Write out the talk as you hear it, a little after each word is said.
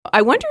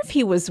I wonder if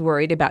he was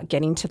worried about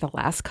getting to the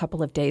last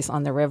couple of days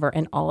on the river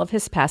and all of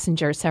his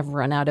passengers have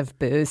run out of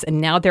booze and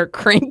now they're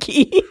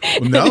cranky.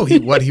 Well, no,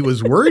 what he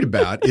was worried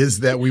about is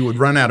that we would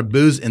run out of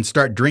booze and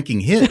start drinking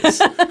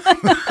his,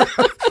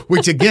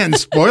 which again,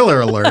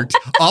 spoiler alert,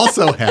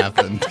 also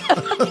happened.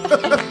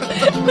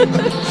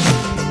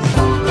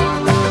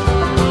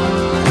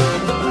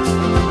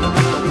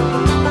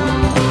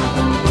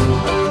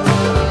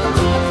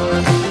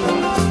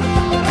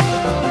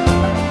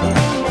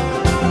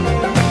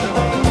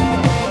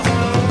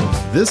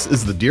 This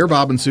is the Dear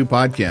Bob and Sue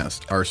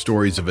podcast, our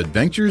stories of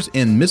adventures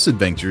and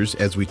misadventures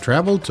as we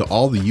travel to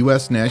all the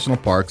U.S. national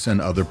parks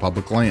and other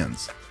public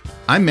lands.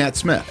 I'm Matt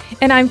Smith.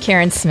 And I'm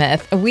Karen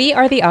Smith. We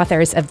are the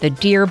authors of the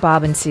Dear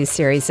Bob and Sue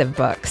series of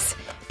books.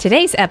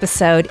 Today's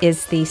episode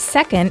is the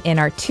second in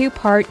our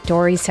two-part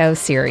Dory's Hoe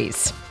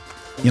series.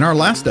 In our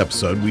last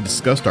episode, we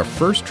discussed our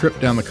first trip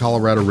down the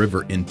Colorado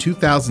River in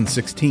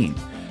 2016.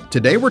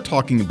 Today, we're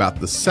talking about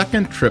the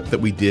second trip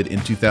that we did in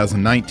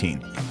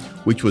 2019.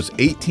 Which was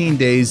 18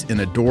 days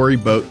in a dory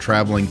boat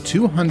traveling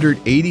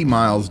 280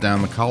 miles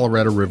down the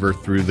Colorado River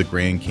through the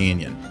Grand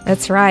Canyon.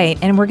 That's right.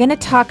 And we're going to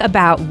talk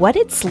about what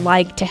it's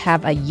like to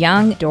have a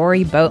young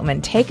dory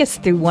boatman take us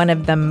through one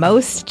of the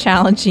most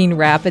challenging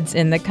rapids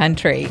in the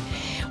country.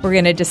 We're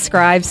going to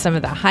describe some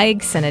of the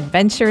hikes and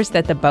adventures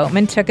that the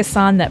boatman took us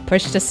on that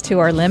pushed us to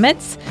our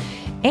limits.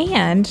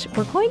 And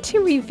we're going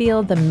to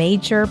reveal the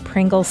major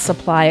Pringles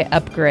supply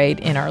upgrade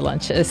in our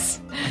lunches.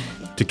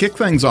 To kick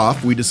things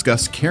off, we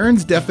discuss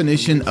Karen's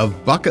definition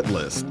of bucket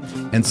list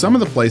and some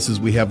of the places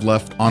we have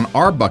left on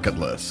our bucket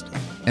list.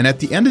 And at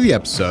the end of the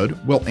episode,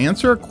 we'll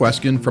answer a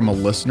question from a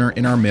listener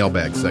in our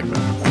mailbag segment.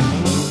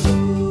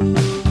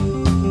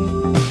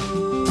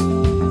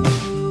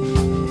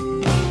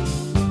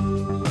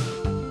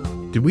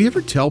 Did we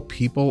ever tell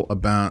people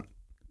about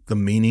the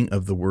meaning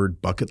of the word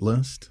bucket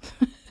list?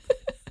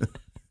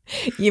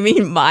 You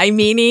mean my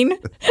meaning?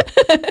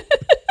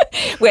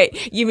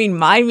 Wait, you mean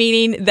my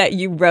meaning that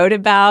you wrote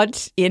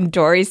about in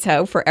Dory's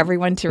Hoe for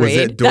everyone to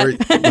read?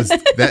 Was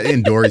that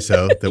in Dory's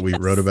Hoe that we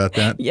wrote about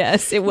that?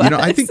 Yes, it was. You know,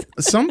 I think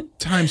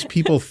sometimes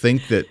people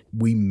think that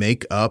we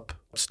make up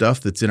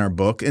stuff that's in our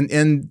book,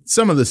 and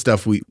some of the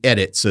stuff we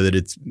edit so that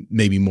it's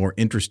maybe more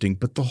interesting,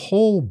 but the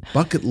whole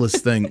bucket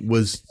list thing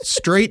was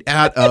straight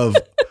out of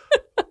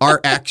our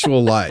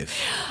actual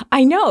life.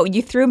 I know.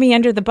 You threw me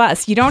under the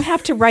bus. You don't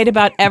have to write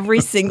about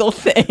every single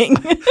thing.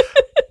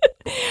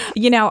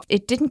 You know,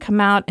 it didn't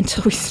come out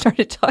until we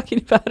started talking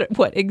about it.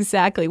 What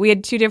exactly? We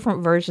had two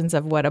different versions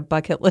of what a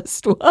bucket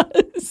list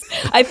was.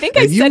 I think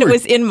I said it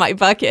was in my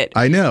bucket.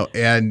 I know.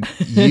 And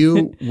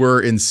you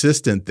were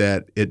insistent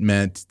that it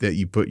meant that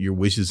you put your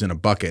wishes in a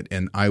bucket.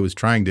 And I was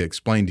trying to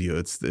explain to you,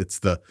 it's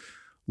the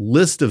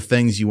list of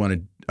things you want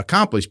to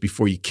accomplish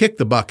before you kick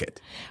the bucket.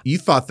 You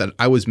thought that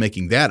I was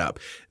making that up.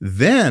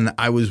 Then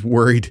I was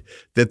worried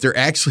that there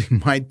actually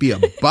might be a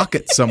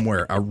bucket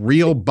somewhere, a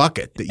real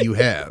bucket that you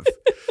have.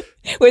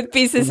 With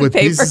pieces of paper.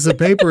 With pieces of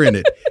paper in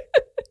it.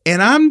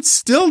 And I'm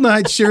still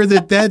not sure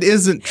that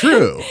isn't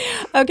true.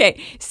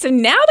 Okay. So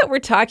now that we're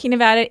talking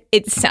about it,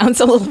 it sounds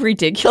a little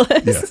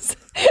ridiculous.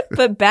 Yeah.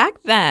 But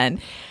back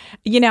then,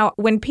 you know,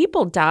 when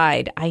people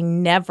died, I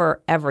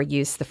never, ever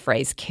used the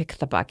phrase kick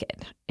the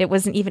bucket. It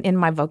wasn't even in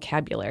my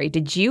vocabulary.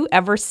 Did you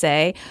ever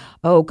say,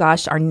 oh,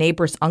 gosh, our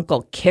neighbor's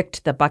uncle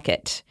kicked the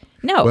bucket?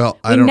 No. Well,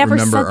 I don't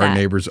remember our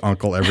neighbor's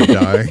uncle ever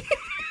die.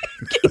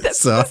 Okay,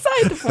 that's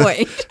beside the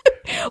point.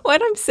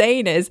 What I'm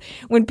saying is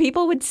when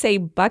people would say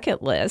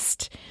bucket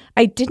list,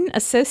 I didn't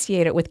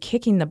associate it with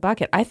kicking the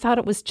bucket. I thought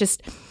it was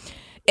just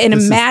an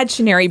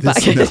imaginary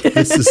bucket.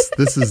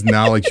 This is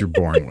knowledge you're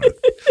born with.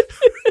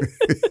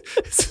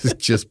 This is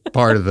just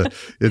part of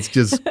it's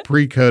just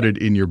pre-coded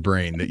in your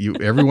brain that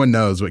everyone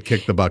knows what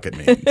kick the bucket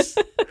means.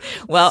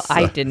 Well, so,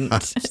 I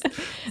didn't.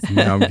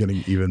 Now I'm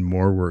getting even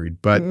more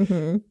worried. But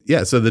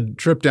yeah, so the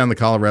trip down the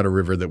Colorado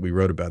River that we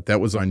wrote about, that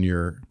was on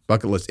your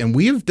bucket list. And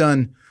we have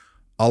done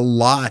a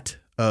lot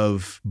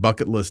of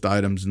bucket list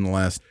items in the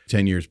last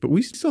 10 years, but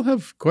we still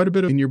have quite a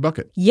bit in your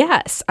bucket.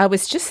 Yes, I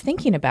was just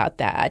thinking about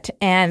that.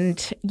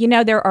 And, you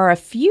know, there are a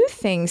few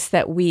things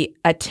that we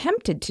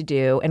attempted to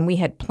do and we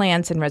had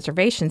plans and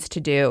reservations to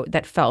do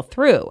that fell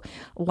through,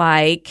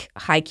 like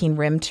hiking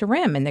rim to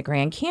rim in the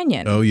Grand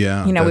Canyon. Oh,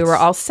 yeah. You know, we were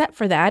all set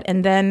for that.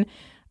 And then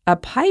a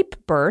pipe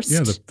burst.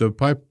 Yeah, the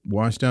pipe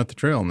washed out the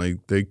trail, and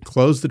they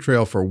closed the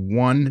trail for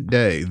one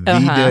day, the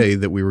day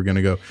that we were going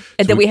to go.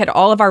 And then we had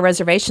all of our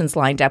reservations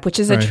lined up, which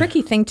is a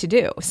tricky thing to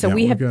do. So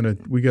we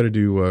got to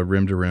do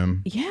rim to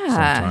rim.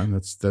 Yeah, sometime.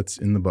 That's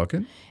in the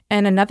bucket.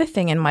 And another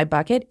thing in my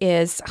bucket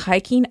is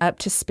hiking up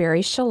to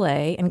Sperry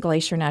Chalet in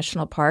Glacier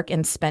National Park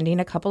and spending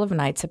a couple of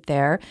nights up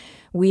there.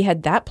 We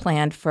had that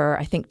planned for,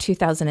 I think,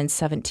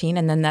 2017,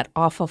 and then that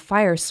awful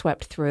fire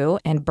swept through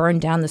and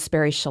burned down the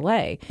Sperry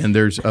Chalet. And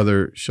there's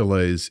other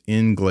chalets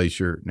in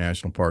Glacier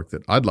National Park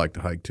that I'd like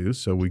to hike to,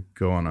 so we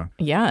go on a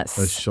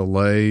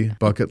chalet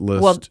bucket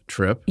list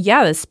trip.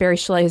 Yeah, the Sperry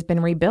Chalet has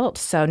been rebuilt,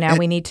 so now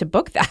we need to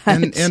book that.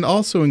 And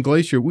also in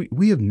Glacier,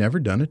 we have never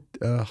done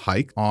a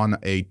hike on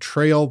a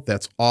trail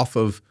that's off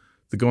of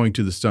the Going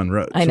to the Stun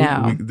Road. I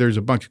know. There's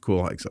a bunch of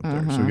cool hikes up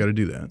there, so we got to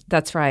do that.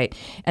 That's right.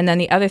 And then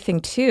the other thing,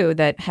 too,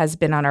 that has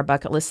been on our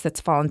bucket list that's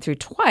fallen through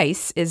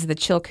twice is the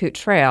Chilkoot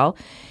Trail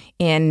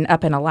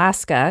up in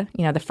Alaska.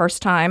 You know, the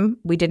first time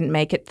we didn't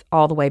make it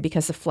all the way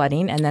because of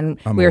flooding. And then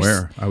I'm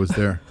aware. I was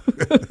there.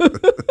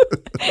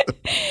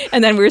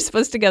 And then we were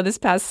supposed to go this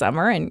past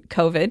summer, and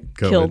COVID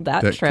killed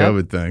that trip.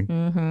 COVID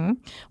thing.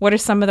 What are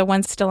some of the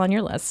ones still on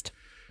your list?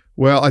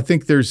 Well, I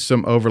think there's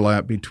some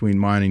overlap between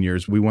mine and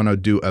yours. We want to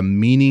do a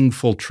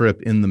meaningful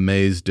trip in the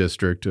Maze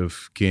District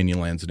of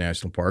Canyonlands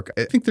National Park.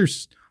 I think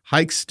there's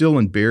hikes still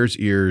in Bears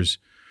Ears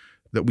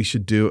that we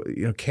should do.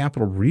 You know,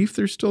 Capitol Reef,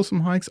 there's still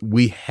some hikes.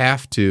 We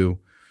have to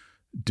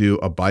do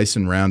a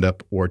bison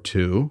roundup or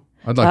two.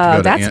 I'd like to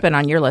go that's been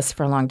on your list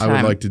for a long time. I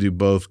would like to do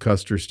both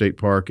Custer State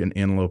Park and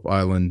Antelope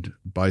Island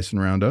bison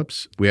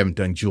roundups. We haven't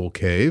done Jewel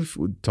Cave,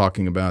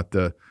 talking about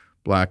the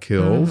Black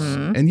Hills.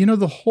 And, you know,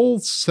 the whole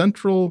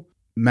central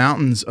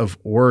mountains of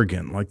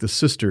Oregon, like the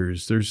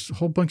Sisters. There's a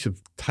whole bunch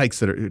of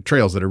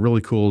trails that are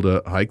really cool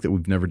to hike that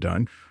we've never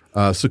done.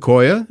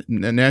 Sequoia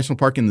National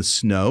Park in the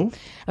snow.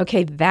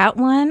 Okay, that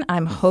one,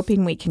 I'm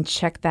hoping we can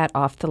check that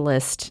off the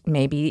list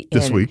maybe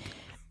this week.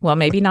 Well,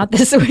 maybe not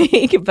this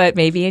week, but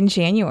maybe in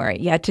January.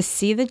 Yeah, to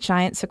see the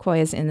giant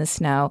sequoias in the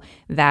snow,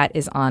 that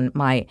is on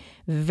my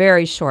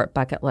very short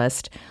bucket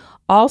list.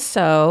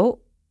 Also,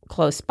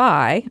 close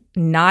by,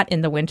 not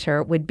in the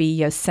winter, would be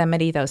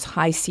Yosemite, those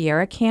high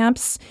Sierra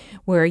camps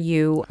where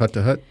you... Hut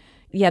to hut?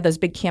 Yeah, those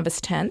big canvas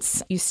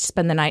tents. You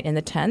spend the night in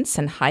the tents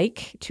and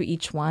hike to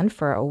each one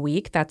for a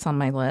week. That's on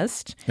my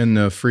list. And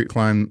the free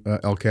climb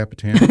El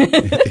Capitan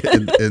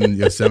in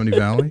Yosemite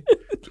Valley?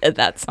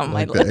 That's on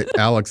my list.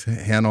 Alex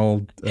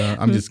Hanold,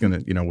 I'm just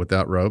going to,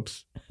 without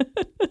ropes.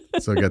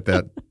 So I got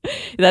that.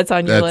 That's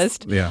on your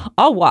list? Yeah.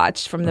 I'll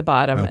watch from the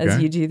bottom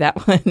as you do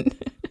that one.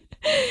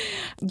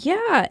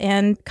 Yeah,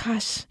 and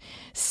gosh,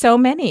 so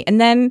many.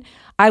 And then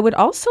I would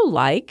also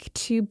like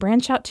to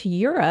branch out to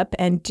Europe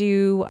and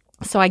do,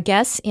 so I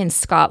guess in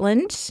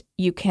Scotland,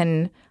 you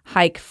can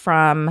hike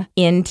from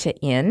inn to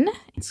inn.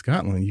 In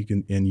Scotland,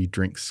 you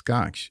drink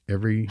scotch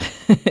every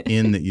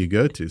inn that you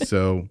go to.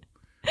 So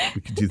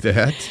we could do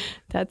that.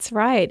 That's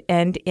right.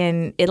 And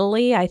in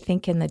Italy, I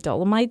think in the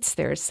Dolomites,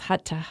 there's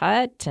hut to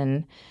hut.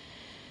 And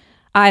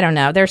I don't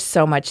know. There's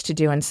so much to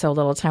do in so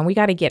little time. We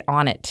got to get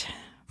on it.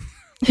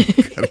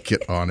 Got to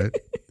get on it.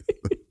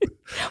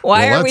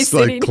 Why are we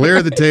sitting Let's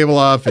clear the table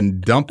off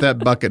and dump that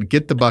bucket.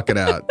 Get the bucket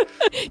out.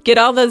 Get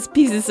all those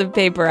pieces of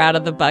paper out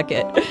of the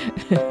bucket.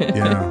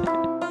 Yeah.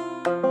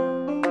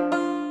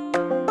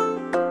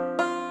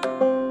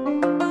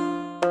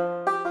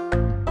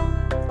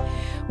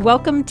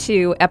 Welcome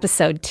to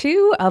episode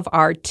 2 of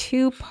our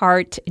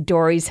 2-part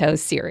Dory's Hoe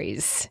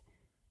series.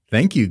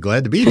 Thank you.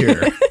 Glad to be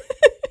here.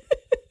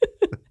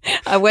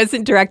 I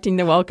wasn't directing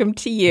the welcome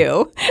to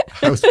you.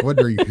 I was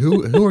wondering,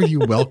 who are you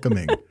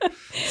welcoming?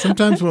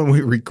 Sometimes when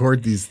we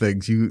record these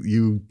things,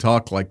 you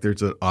talk like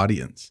there's an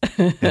audience,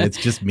 and it's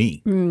just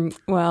me.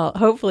 Well,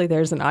 hopefully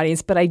there's an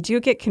audience, but I do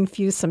get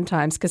confused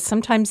sometimes because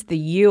sometimes the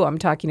you I'm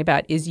talking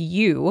about is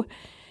you,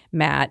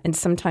 Matt, and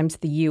sometimes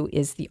the you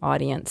is the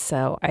audience.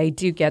 So I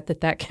do get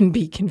that can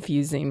be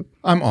confusing.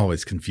 I'm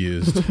always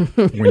confused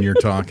when you're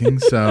talking.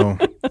 So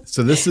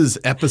this is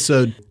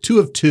episode 2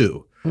 of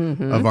 2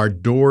 of our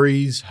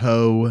Dory's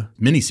Hoe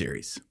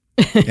miniseries.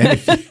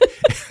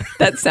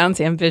 That sounds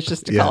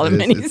ambitious to call it a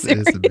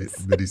miniseries. It is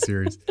a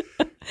miniseries.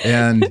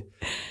 And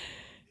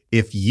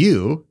if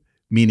you,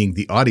 meaning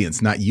the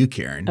audience, not you,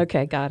 Karen.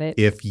 Okay, got it.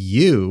 If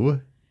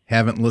you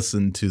haven't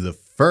listened to the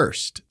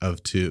first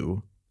of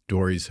 2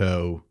 Dory's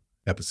Hoe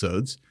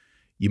episodes,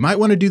 you might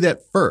want to do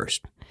that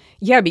first.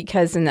 Yeah,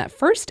 because in that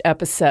first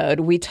episode,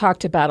 we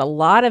talked about a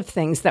lot of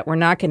things that we're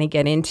not going to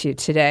get into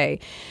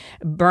today.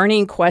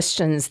 Burning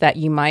questions that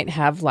you might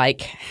have, like,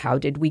 how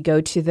did we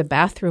go to the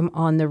bathroom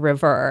on the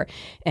river?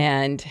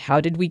 And how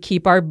did we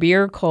keep our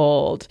beer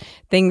cold?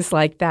 Things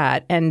like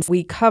that. And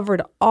we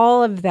covered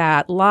all of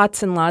that,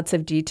 lots and lots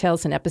of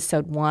details in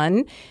episode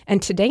 1.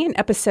 And today in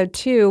episode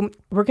 2,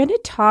 we're going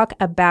to talk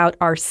about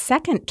our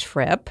second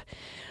trip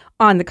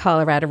on the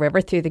Colorado River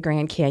through the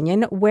Grand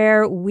Canyon,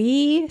 where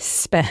we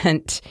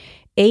spent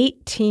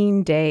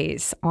 18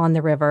 days on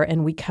the river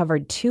and we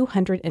covered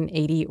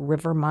 280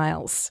 river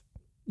miles.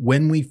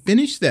 When we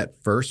finished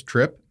that first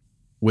trip,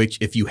 which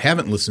if you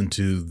haven't listened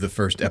to the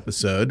first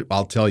episode,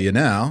 I'll tell you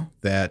now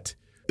that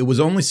it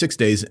was only 6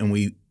 days and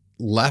we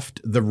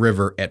left the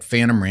river at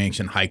Phantom Ranch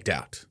and hiked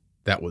out.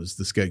 That was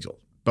the schedule.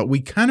 But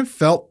we kind of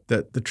felt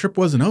that the trip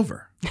wasn't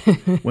over.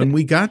 When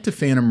we got to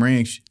Phantom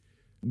Ranch,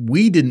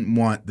 we didn't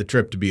want the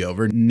trip to be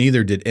over.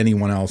 Neither did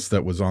anyone else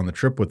that was on the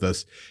trip with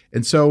us.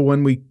 And so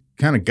when we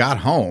kind of got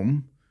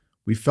home,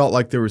 we felt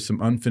like there was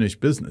some unfinished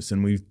business.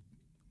 And we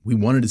we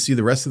wanted to see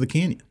the rest of the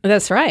canyon.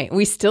 That's right.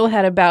 We still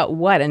had about,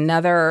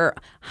 another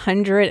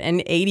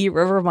 180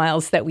 river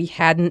miles that we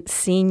hadn't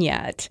seen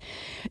yet.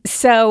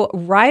 So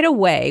right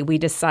away, we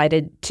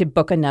decided to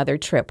book another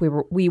trip.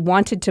 We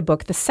wanted to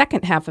book the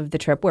second half of the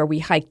trip where we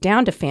hiked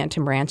down to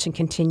Phantom Ranch and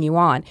continue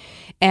on.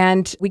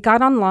 And we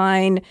got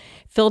online,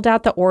 filled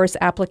out the ORS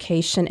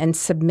application, and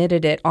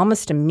submitted it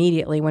almost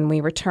immediately when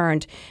we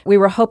returned. We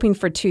were hoping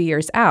for 2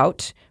 years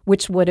out,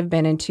 which would have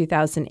been in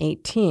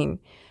 2018.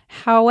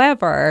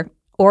 However,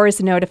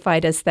 ORS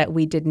notified us that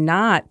we did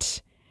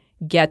not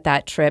get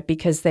that trip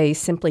because they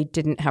simply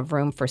didn't have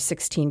room for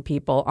 16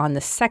 people on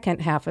the second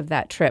half of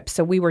that trip.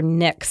 So we were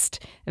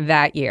nixed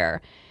that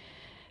year.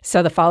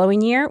 So the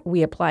following year,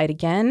 we applied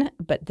again,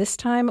 but this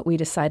time we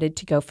decided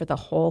to go for the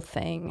whole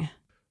thing.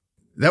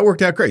 That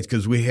worked out great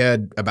because we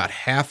had about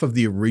half of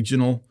the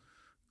original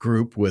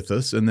group with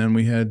us, and then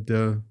we had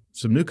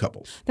some new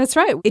couples. That's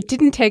right. It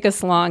didn't take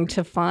us long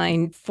to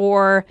find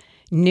 4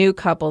 new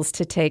couples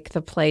to take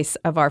the place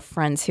of our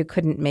friends who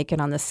couldn't make it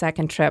on the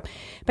second trip.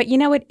 But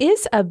it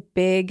is a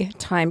big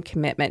time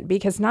commitment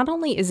because not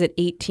only is it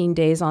 18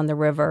 days on the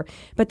river,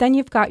 but then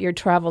you've got your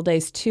travel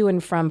days to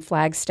and from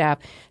Flagstaff.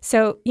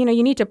 So, you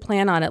need to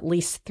plan on at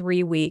least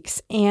 3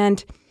 weeks.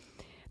 And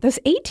those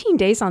 18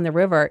 days on the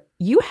river,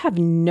 you have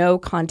no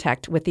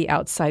contact with the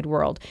outside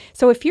world.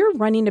 So if you're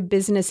running a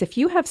business, if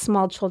you have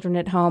small children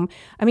at home,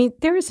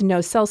 there is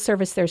no cell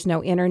service, there's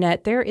no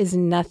internet, there is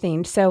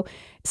nothing. So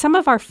some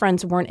of our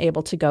friends weren't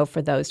able to go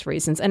for those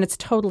reasons, and it's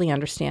totally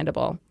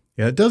understandable.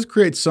 Yeah, it does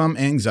create some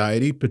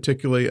anxiety,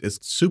 particularly as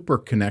super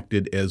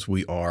connected as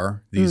we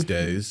are these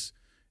days,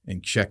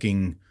 and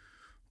checking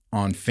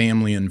on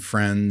family and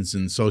friends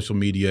and social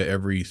media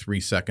every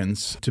 3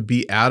 seconds. To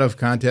be out of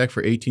contact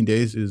for 18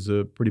 days is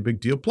a pretty big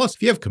deal. Plus,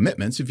 if you have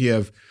commitments, if you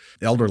have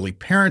elderly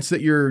parents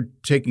that you're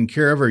taking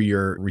care of or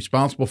you're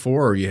responsible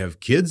for, or you have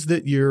kids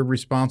that you're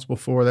responsible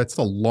for, that's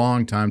a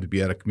long time to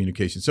be out of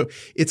communication. So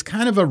it's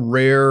kind of a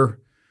rare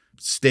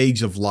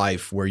stage of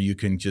life where you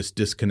can just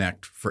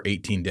disconnect for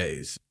 18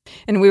 days.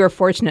 And we were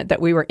fortunate that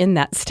we were in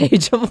that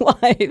stage of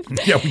life.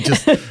 Yeah, we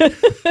just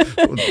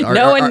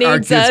no one needs our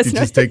kids us. Can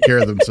just take care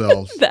of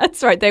themselves.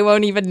 That's right. They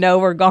won't even know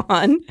we're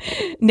gone.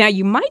 Now,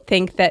 you might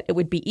think that it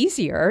would be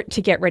easier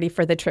to get ready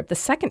for the trip the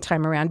second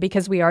time around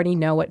because we already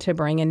know what to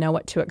bring and know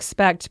what to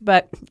expect.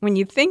 But when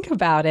you think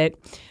about it,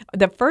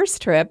 the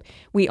first trip,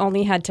 we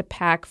only had to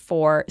pack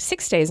for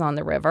 6 days on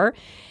the river.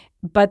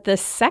 But the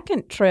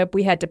second trip,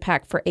 we had to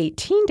pack for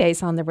 18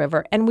 days on the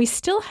river, and we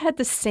still had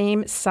the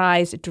same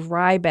size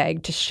dry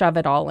bag to shove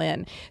it all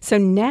in. So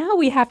now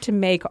we have to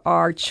make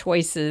our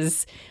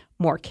choices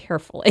more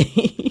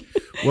carefully.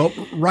 Well,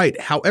 right.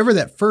 However,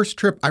 that first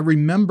trip, I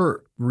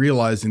remember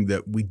realizing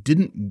that we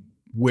didn't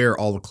wear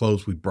all the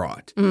clothes we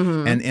brought.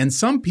 And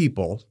some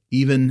people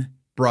even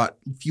brought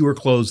fewer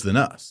clothes than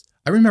us.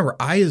 I remember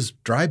Aya's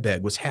dry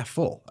bag was half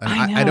full. And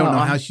I don't know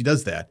how she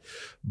does that.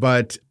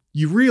 But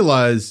you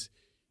realize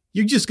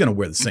you're just going to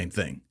wear the same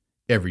thing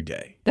every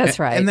day. That's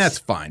right. And that's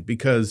fine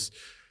because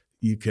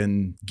you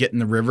can get in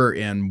the river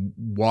and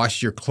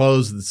wash your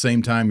clothes at the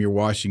same time you're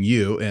washing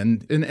you,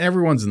 and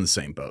everyone's in the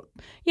same boat.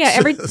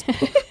 Yeah.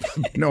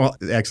 No,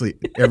 actually,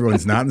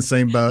 everyone's not in the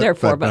same boat. There are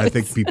 4 boats. But I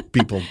think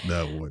people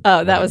know what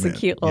that was meant. A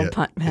cute little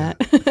punt, Matt.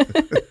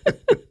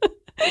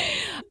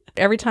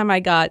 Every time I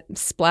got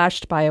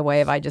splashed by a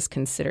wave, I just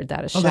considered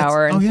that a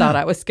shower and thought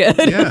I was good.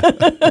 Yeah.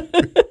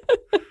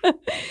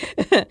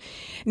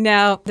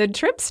 Now, the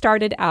trip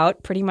started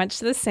out pretty much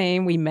the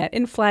same. We met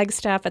in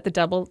Flagstaff at the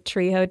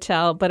DoubleTree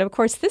Hotel. But of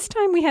course, this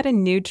time we had a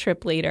new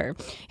trip leader.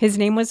 His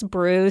name was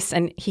Bruce,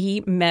 and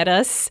he met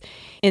us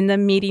in the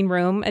meeting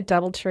room at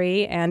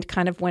DoubleTree and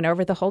kind of went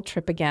over the whole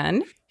trip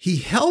again. He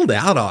held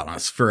out on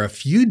us for a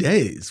few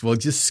days. We'll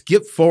just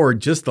skip forward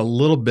just a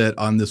little bit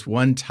on this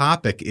one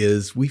topic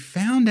is we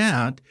found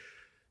out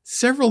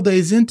several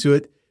days into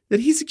it that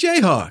he's a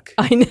Jayhawk.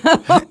 I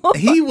know.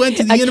 He went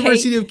to the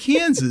University of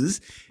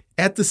Kansas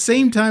at the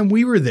same time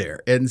we were there.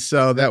 And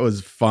so that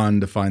was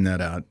fun to find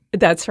that out.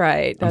 That's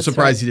right. I'm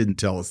surprised he didn't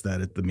tell us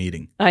that at the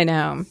meeting. I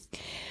know.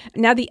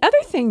 Now, the other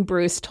thing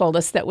Bruce told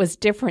us that was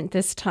different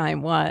this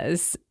time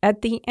was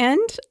at the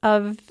end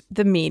of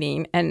the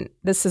meeting, and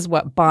this is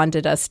what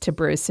bonded us to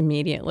Bruce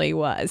immediately,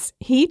 was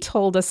he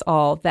told us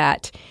all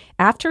that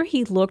after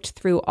he looked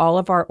through all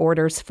of our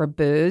orders for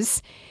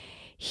booze,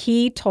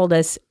 he told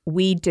us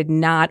we did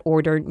not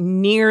order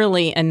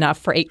nearly enough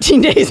for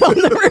 18 days on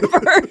the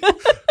river.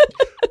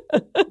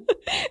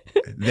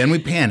 Then we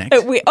panicked.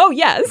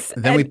 Yes.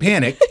 Then we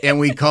panicked, and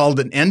we called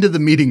an end of the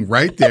meeting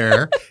right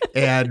there,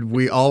 and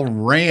we all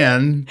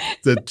ran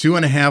the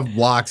 2.5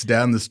 blocks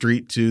down the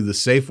street to the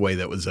Safeway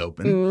that was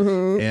open.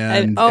 Mm-hmm.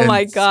 And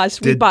my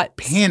gosh, we bought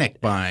panic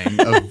buying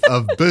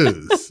of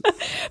booze.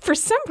 For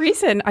some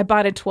reason, I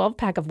bought a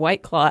 12-pack of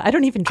White Claw. I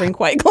don't even drink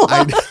White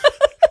Claw.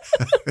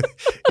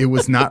 It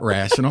was not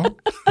rational.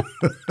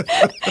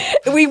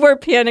 We were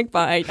panic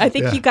buying. I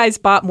think you guys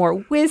bought more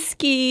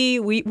whiskey.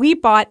 We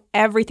bought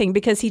everything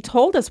because he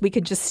told us we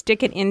could just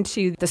stick it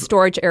into the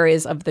storage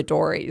areas of the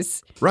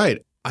dories.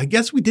 Right. I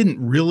guess we didn't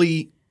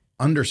really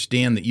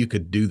understand that you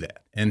could do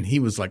that. And he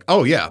was like,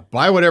 oh, yeah,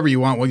 buy whatever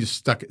you want. We'll just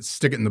stick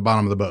it in the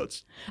bottom of the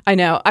boats. I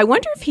know. I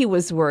wonder if he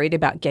was worried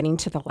about getting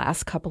to the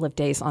last couple of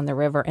days on the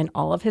river and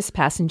all of his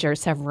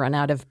passengers have run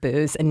out of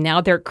booze and now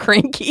they're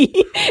cranky.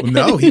 Well,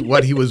 no,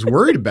 what he was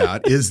worried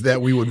about is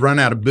that we would run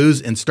out of booze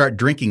and start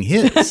drinking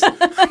his,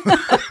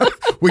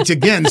 which,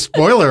 again,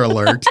 spoiler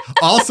alert,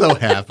 also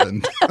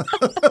happened.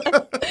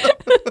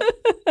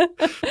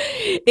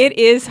 It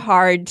is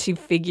hard to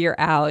figure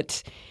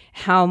out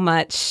how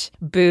much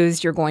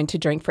booze you're going to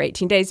drink for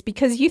 18 days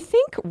because you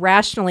think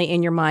rationally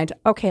in your mind,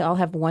 okay, I'll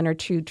have 1 or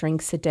 2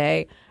 drinks a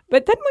day.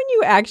 But then when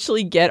you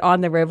actually get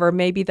on the river,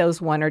 maybe those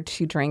 1 or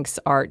 2 drinks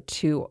are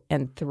 2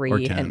 and 3. Or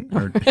 10.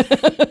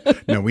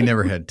 No, we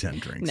never had 10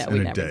 drinks no, in we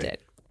a never day. did.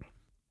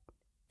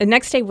 The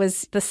next day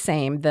was the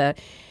same. The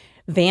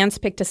vans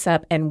picked us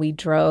up and we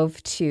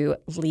drove to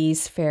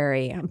Lee's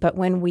Ferry. But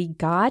when we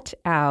got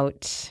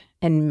out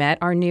and met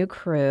our new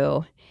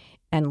crew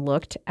and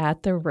looked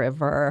at the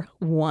river,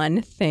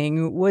 one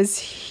thing was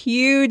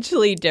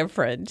hugely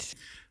different.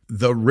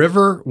 The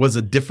river was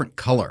a different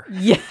color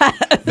Yes.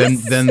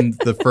 than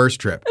the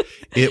first trip.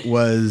 It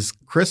was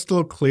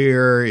crystal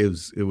clear. It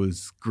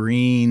was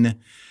green.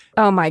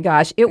 Oh my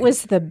gosh, it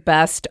was the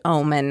best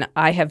omen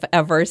I have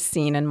ever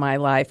seen in my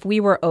life. We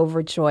were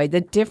overjoyed.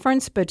 The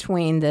difference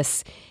between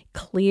this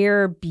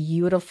clear,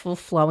 beautiful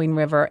flowing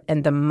river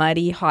and the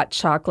muddy hot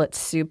chocolate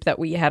soup that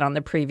we had on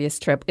the previous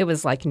trip, it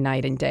was like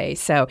night and day.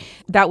 So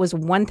that was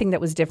one thing that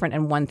was different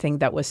and one thing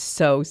that was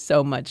so,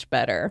 so much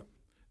better.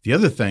 The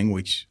other thing,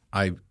 which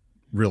I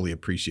really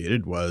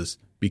appreciated, was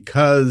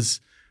because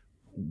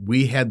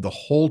we had the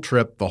whole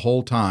trip the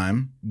whole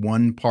time,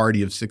 one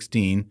party of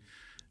 16,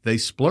 they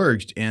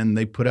splurged and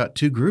they put out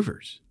 2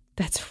 groovers.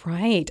 That's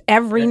right.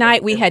 Every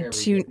night we had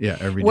 2. Yeah,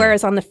 every day.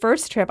 Whereas on the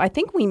first trip, I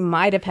think we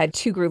might have had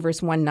 2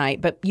 groovers one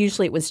night, but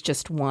usually it was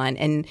just one.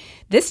 And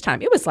this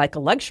time it was like a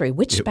luxury.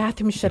 Which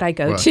bathroom should I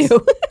go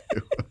to?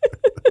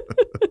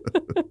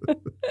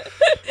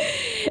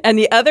 And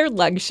the other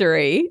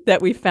luxury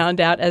that we found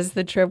out as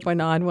the trip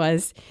went on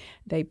was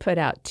they put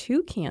out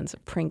 2 cans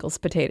of Pringles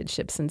potato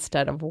chips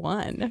instead of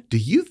 1. Do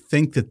you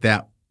think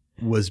that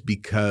was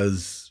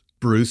because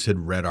Bruce had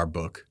read our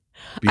book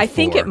before? I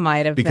think it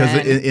might have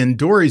because been. in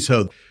Dory's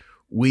Hoe,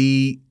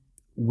 we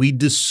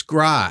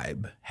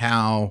describe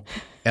how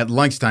at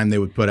lunchtime they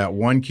would put out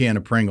 1 can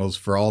of Pringles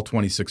for all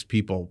 26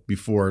 people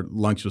before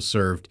lunch was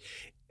served.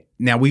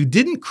 Now, we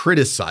didn't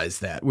criticize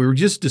that. We were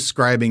just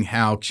describing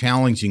how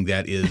challenging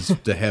that is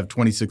to have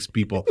 26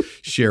 people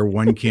share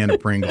 1 can of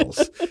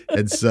Pringles.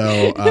 And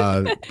so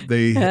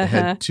they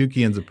had 2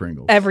 cans of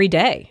Pringles. Every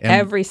day,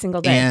 every single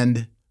day.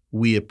 And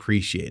we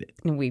appreciate it.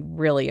 And we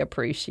really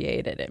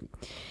appreciated it.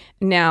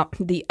 Now,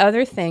 the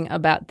other thing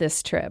about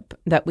this trip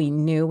that we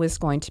knew was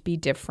going to be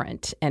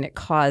different, and it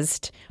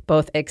caused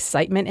both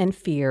excitement and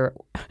fear,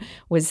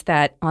 was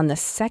that on the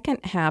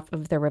second half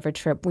of the river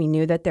trip, we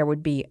knew that there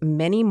would be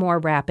many more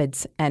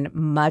rapids and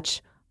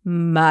much,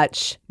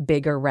 much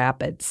bigger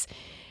rapids.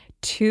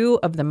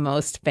 2 of the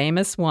most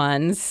famous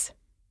ones.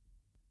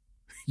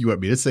 You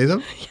want me to say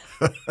them?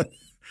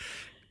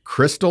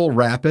 Crystal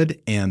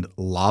Rapid and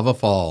Lava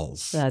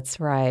Falls. That's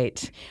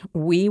right.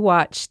 We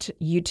watched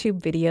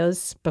YouTube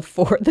videos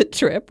before the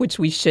trip, which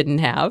we shouldn't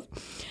have,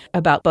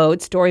 about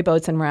boats, dory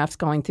boats and rafts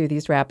going through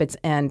these rapids,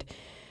 and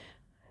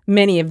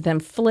many of them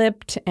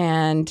flipped.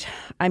 And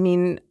I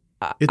mean,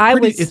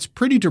 it's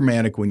pretty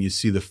dramatic when you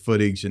see the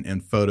footage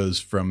and photos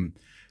from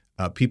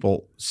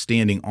people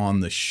standing on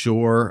the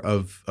shore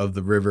of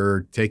the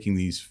river, taking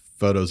these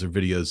photos or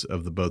videos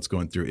of the boats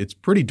going through. It's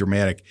pretty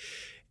dramatic.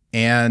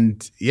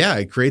 And yeah,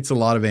 it creates a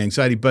lot of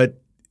anxiety, but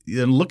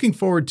looking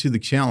forward to the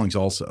challenge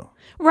also.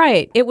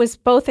 Right. It was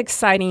both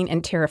exciting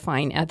and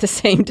terrifying at the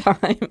same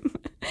time.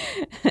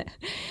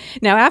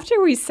 Now,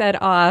 after we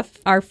set off,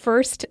 our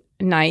first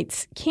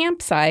night's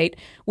campsite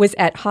was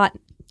at Hot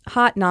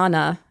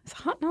Nana. Is it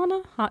Hot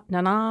Nana? Hot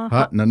Nana?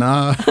 Hot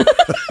Nana.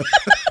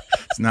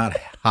 It's not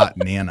Hot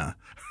Nana.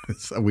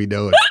 So we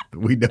know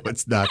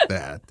it's not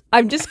that.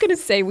 I'm just going to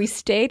say we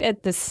stayed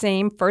at the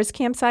same first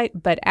campsite,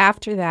 but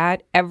after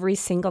that, every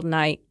single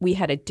night we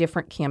had a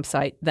different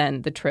campsite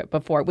than the trip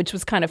before, which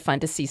was kind of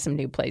fun to see some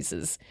new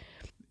places.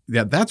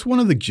 Yeah, that's one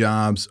of the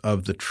jobs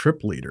of the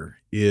trip leader,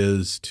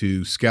 is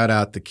to scout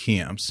out the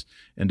camps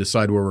and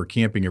decide where we're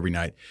camping every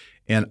night.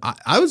 And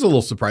I was a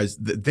little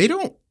surprised that they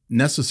don't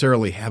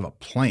necessarily have a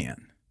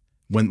plan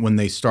when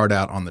they start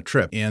out on the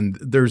trip. And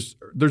there's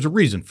a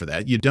reason for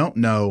that. You don't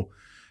know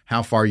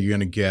how far you're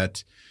going to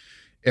get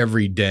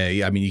every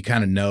day. I mean, you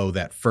kind of know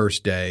that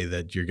first day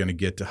that you're going to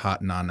get to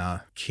Hot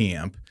Nana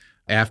camp.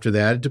 After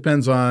that, it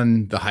depends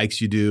on the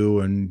hikes you do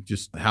and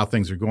just how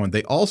things are going.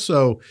 They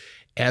also,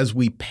 as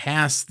we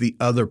pass the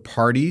other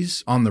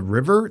parties on the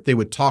river, they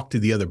would talk to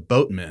the other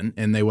boatmen,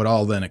 and they would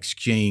all then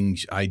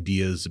exchange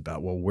ideas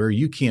about, well, where are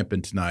you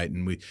camping tonight?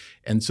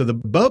 And so the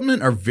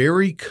boatmen are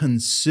very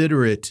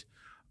considerate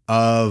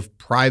of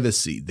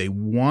privacy. They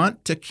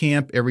want to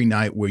camp every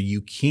night where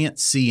you can't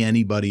see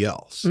anybody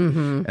else.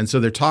 Mm-hmm. And so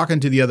they're talking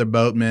to the other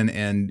boatmen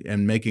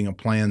and making a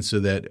plan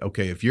so that,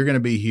 okay, if you're going to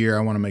be here,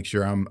 I want to make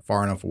sure I'm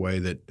far enough away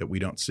that we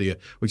don't see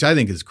it, which I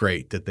think is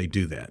great that they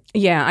do that.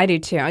 Yeah, I do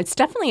too. It's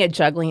definitely a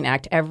juggling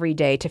act every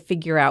day to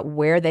figure out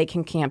where they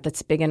can camp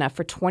that's big enough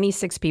for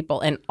 26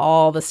 people and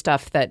all the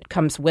stuff that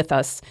comes with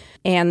us.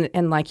 And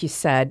like you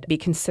said, be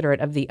considerate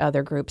of the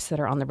other groups that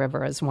are on the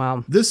river as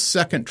well. This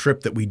second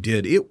trip that we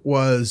did, it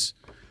was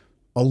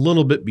a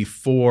little bit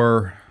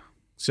before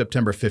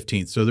September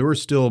 15th. So there were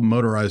still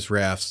motorized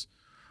rafts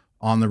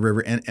on the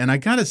river. And I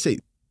got to say,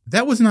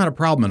 that was not a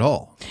problem at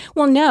all.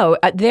 Well, no,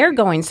 they're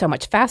going so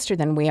much faster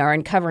than we are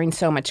and covering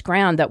so much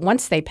ground that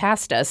once they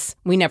passed us,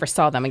 we never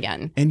saw them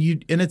again. And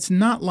it's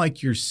not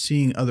like you're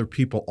seeing other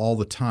people all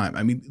the time.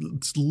 I mean,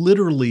 it's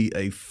literally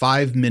a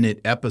 5-minute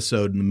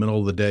episode in the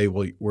middle of the day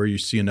where you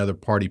see another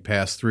party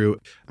pass through.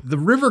 The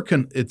river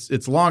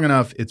it's long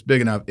enough, it's big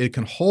enough, it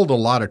can hold a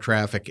lot of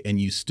traffic, and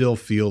you still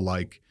feel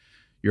like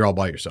you're all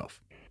by yourself.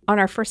 On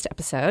our first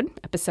episode,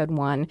 episode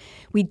 1,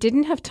 we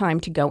didn't have time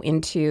to go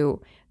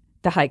into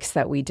the hikes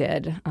that we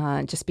did,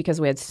 just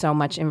because we had so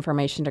much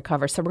information to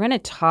cover. So we're going to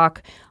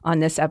talk on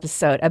this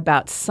episode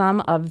about some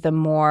of the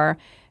more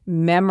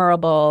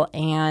memorable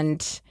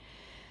and,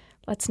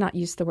 let's not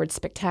use the word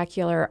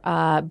spectacular,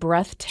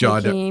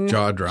 breathtaking,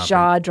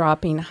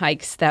 jaw-dropping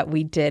hikes that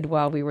we did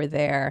while we were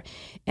there.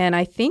 And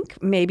I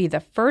think maybe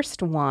the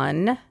first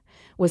one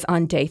was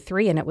on day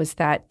 3, and it was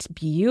that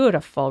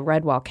beautiful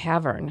Redwall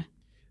Cavern.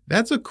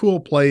 That's a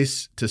cool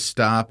place to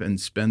stop and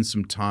spend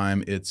some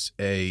time. It's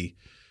a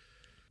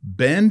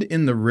bend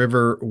in the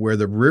river where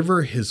the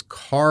river has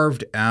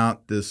carved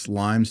out this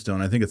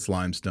limestone. I think it's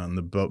limestone.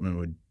 The boatman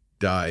would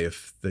die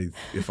if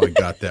I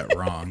got that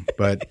wrong.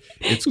 But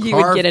it's carved. You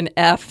would get an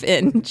F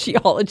in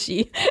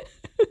geology.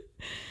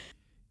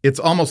 It's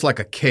almost like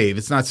a cave.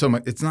 It's not so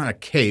much. It's not a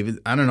cave.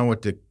 I don't know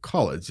what to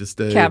call it. It's just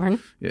a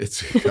cavern. You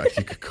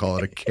could call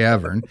it a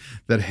cavern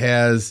that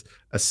has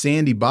a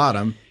sandy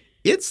bottom.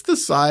 It's the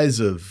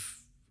size of,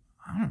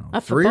 I don't know,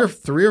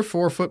 three or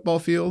four football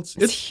fields.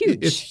 It's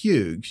huge. It's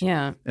huge.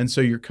 Yeah. And so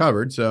you're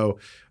covered. So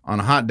on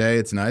a hot day,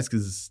 it's nice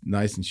because it's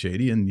nice and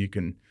shady, and you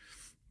can,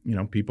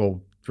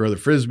 people throw the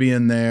Frisbee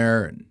in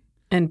there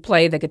and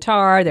play the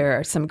guitar. There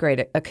are some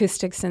great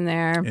acoustics in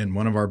there. And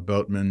one of our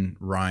boatmen,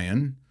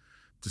 Ryan,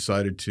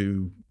 decided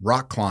to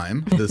rock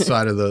climb the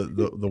side of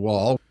the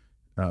wall.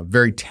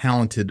 Very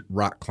talented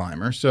rock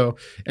climber. So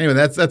anyway,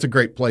 that's a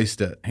great place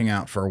to hang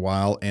out for a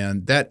while.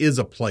 And that is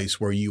a place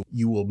where you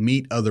will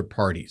meet other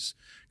parties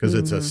because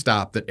it's a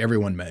stop that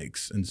everyone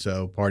makes. And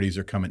so parties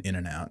are coming in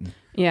and out.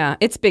 Yeah,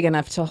 it's big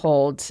enough to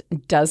hold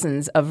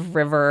dozens of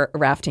river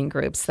rafting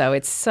groups, though.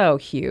 It's so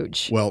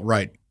huge. Well,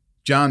 right.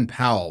 John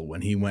Powell,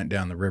 when he went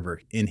down the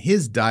river, in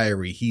his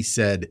diary, he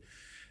said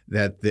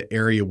that the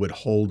area would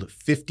hold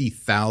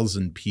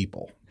 50,000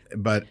 people.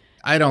 But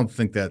I don't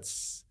think that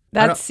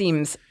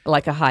seems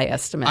like a high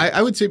estimate.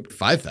 I would say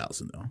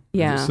 5,000 though.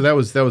 Yeah. So that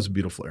was a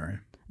beautiful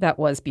area. That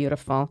was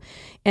beautiful.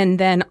 And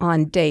then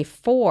on day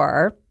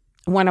 4,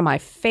 one of my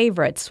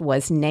favorites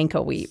was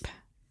Nankoweap.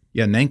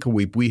 Yeah,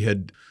 Nankoweap. We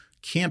had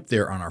camped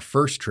there on our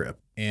first trip,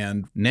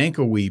 and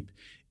Nankoweap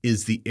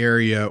is the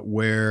area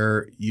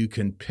where you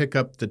can pick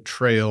up the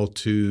trail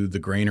to the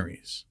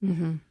granaries.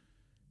 Mm-hmm.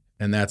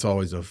 And that's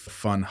always a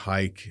fun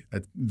hike,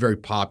 a very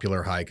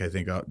popular hike. I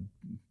think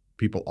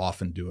people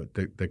often do it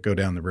that go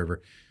down the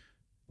river.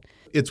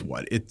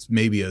 It's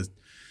maybe a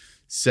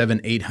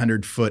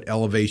 700-800 foot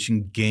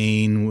elevation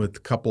gain with a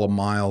couple of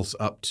miles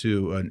up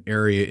to an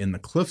area in the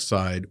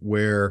cliffside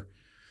where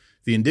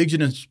the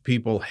indigenous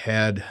people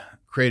had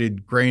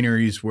created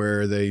granaries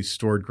where they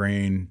stored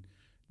grain.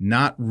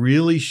 Not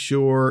really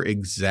sure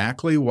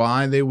exactly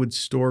why they would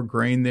store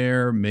grain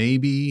there.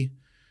 Maybe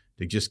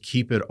to just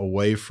keep it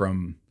away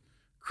from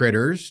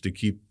critters, to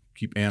keep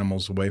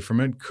animals away from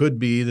it. Could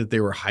be that they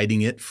were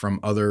hiding it from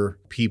other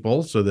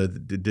people so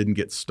that it didn't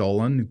get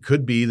stolen. It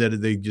could be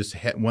that they just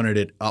wanted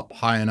it up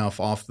high enough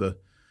off the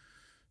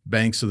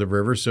banks of the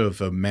river so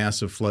if a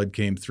massive flood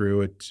came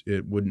through,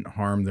 it wouldn't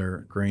harm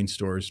their grain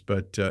stores.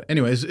 But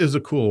anyways, it was a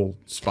cool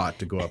spot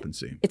to go up and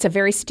see. It's a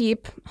very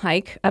steep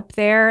hike up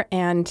there,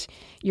 and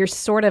you're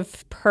sort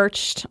of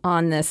perched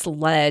on this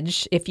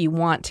ledge if you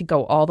want to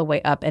go all the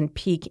way up and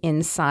peek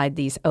inside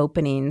these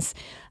openings.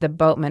 The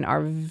boatmen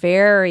are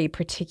very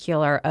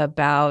particular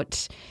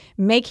about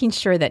making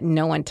sure that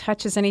no one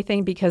touches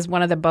anything because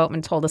one of the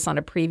boatmen told us on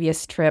a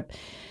previous trip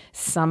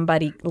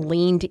somebody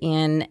leaned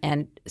in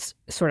and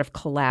sort of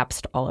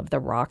collapsed all of the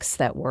rocks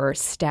that were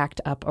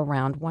stacked up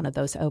around one of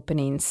those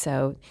openings.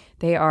 So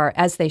they are,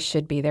 as they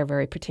should be, they're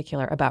very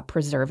particular about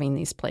preserving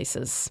these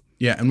places.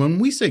 Yeah, and when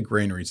we say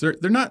granaries,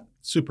 they're not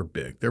super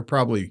big. They're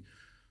probably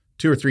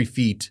 2 or 3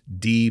 feet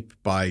deep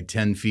by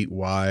 10 feet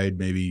wide,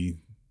 maybe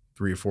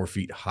 3 or 4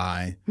 feet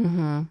high.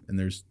 Mm-hmm. And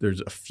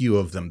there's a few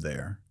of them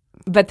there.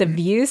 But the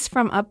views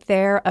from up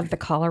there of the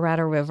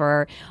Colorado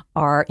River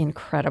are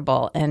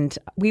incredible. And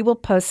we will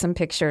post some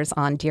pictures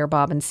on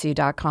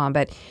dearbobandSue.com.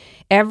 But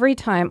every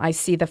time I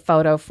see the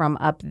photo from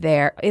up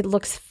there, it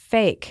looks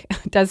fake,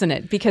 doesn't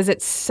it? Because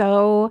it's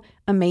so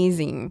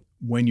amazing.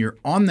 When you're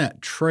on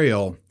that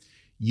trail,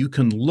 you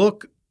can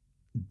look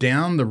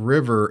down the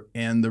river,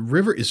 and the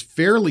river is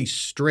fairly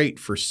straight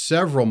for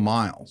several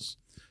miles.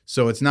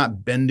 So it's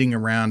not bending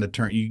around a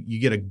turn. You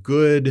get a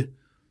good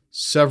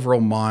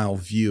several-mile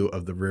view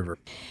of the river.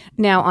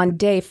 Now, on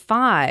day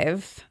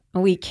 5,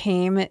 we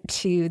came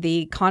to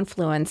the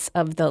confluence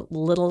of the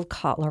Little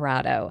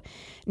Colorado.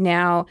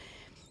 Now,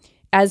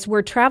 as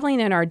we're traveling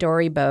in our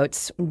dory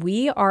boats,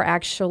 we are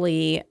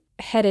actually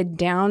headed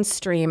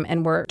downstream,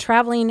 and we're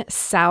traveling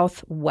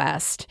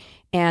southwest,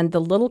 and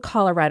the Little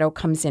Colorado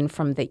comes in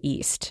from the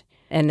east,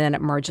 and then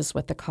it merges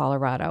with the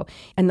Colorado.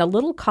 And the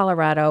Little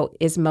Colorado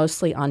is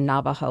mostly on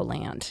Navajo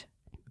land.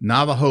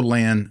 Navajo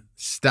land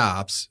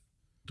stops,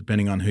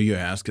 depending on who you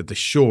ask, at the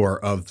shore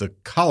of the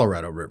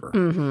Colorado River.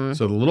 Mm-hmm.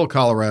 So the Little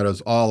Colorado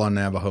is all on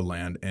Navajo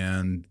land,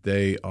 and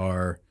they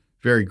are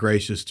very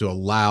gracious to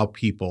allow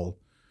people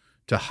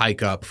to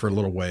hike up for a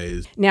little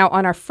ways. Now,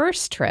 on our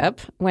first trip,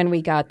 when we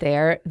got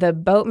there, the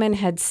boatman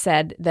had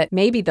said that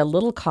maybe the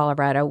Little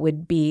Colorado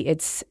would be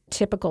its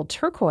typical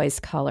turquoise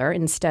color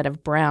instead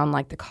of brown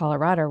like the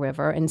Colorado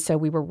River. And so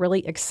we were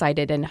really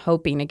excited and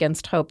hoping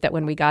against hope that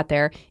when we got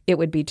there, it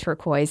would be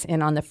turquoise.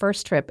 And on the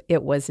first trip,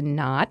 it was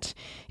not.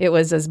 It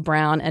was as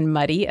brown and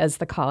muddy as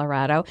the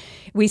Colorado.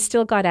 We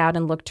still got out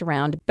and looked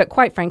around, but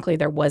quite frankly,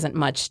 there wasn't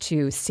much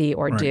to see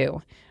or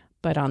do.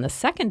 But on the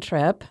second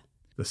trip,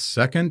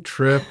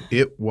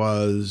 it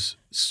was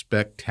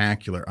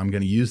spectacular. I'm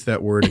going to use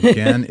that word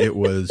again. It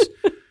was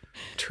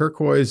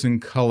turquoise in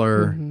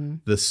color. Mm-hmm.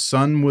 The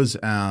sun was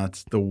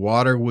out. The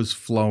water was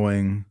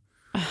flowing.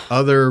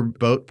 Other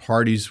boat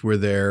parties were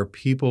there.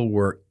 People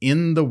were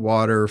in the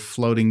water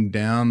floating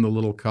down the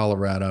Little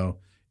Colorado.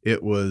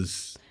 It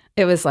was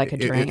like a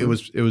dream.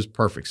 It was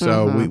perfect.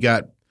 So we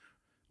got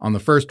on the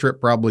first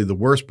trip, probably the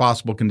worst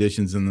possible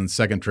conditions. And then the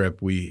second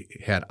trip, we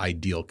had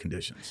ideal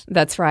conditions.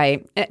 That's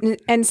right.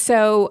 And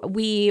so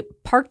we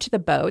parked the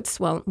boats.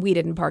 Well, we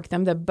didn't park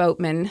them. The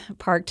boatman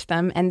parked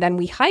them. And then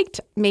we hiked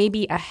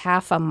maybe a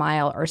half a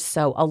mile or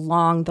so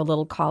along the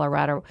Little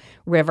Colorado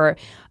River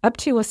up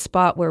to a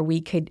spot where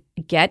we could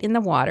get in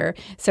the water.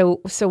 So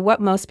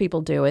what most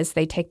people do is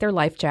they take their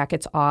life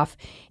jackets off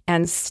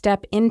and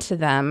step into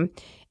them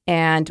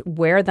and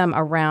wear them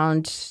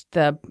around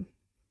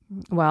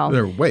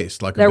their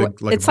waist, like a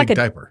big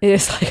diaper. It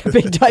is like a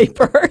big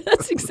diaper.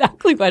 That's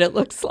exactly what it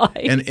looks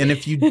like. And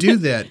if you do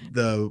that,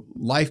 the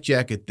life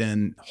jacket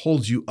then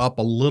holds you up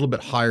a little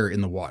bit higher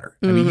in the water.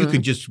 I mean, you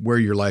could just wear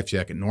your life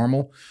jacket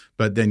normal,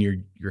 but then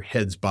your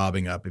head's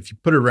bobbing up. If you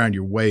put it around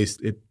your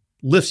waist, it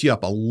lifts you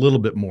up a little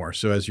bit more.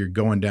 So as you're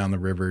going down the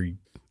river, you're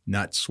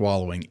not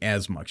swallowing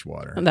as much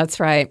water. That's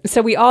right.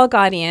 So we all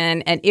got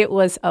in, and it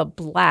was a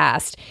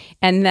blast.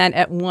 And then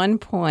at one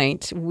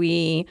point,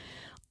 we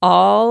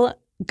all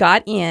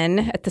got in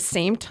at the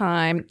same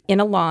time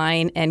in a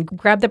line and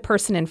grabbed the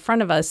person in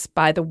front of us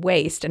by the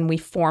waist, and we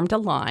formed a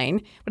line.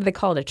 What do they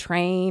call it? A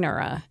train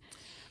or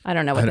I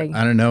don't know what I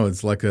don't know.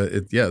 It's like a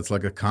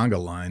conga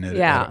line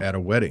at a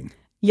wedding.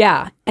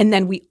 Yeah. And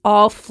then we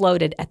all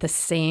floated at the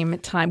same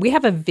time. We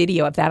have a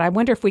video of that. I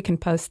wonder if we can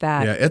post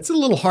that. Yeah, it's a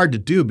little hard to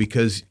do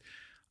because,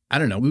 I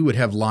don't know, we would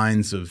have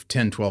lines of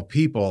 10, 12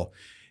 people,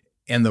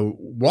 and the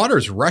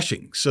water's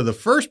rushing. So the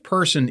first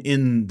person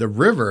in the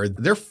river,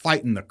 they're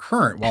fighting the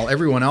current while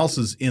everyone else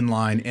is in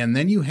line. And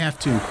then you have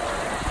to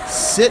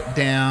sit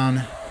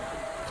down,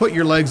 put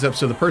your legs up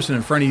so the person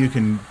in front of you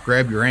can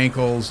grab your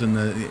ankles and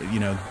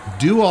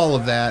do all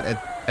of that.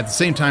 At the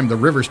same time, the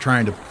river's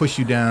trying to push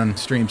you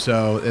downstream.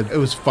 So it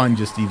was fun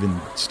just even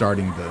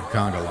starting the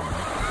conga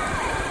line.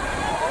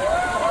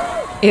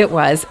 It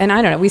was. And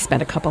I don't know, we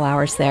spent a couple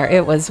hours there.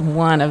 It was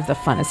one of the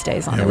funnest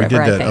days on the river,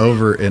 we did that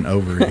over and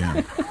over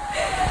again.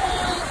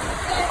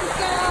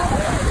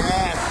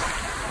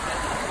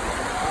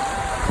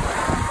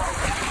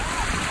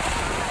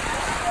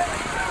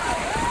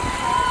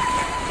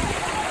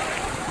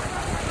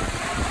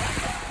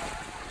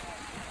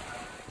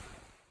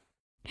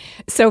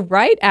 So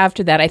right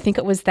after that, I think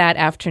it was that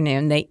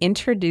afternoon, they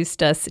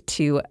introduced us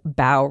to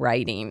bow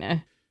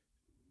riding.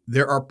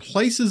 There are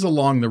places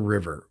along the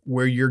river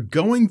where you're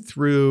going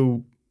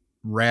through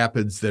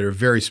rapids that are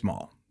very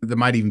small. There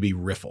might even be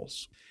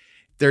riffles.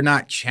 They're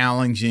not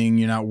challenging.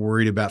 You're not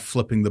worried about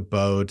flipping the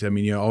boat. I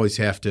mean, you always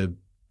have to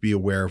be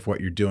aware of what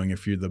you're doing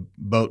if you're the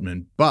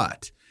boatman.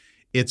 But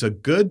it's a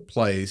good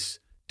place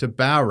to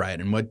bow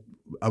ride. And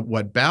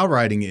what bow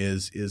riding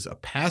is a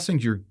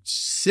passenger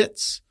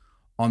sits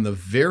on the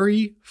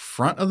very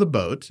front of the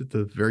boat, at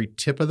the very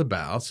tip of the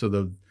bow. So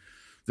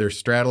they're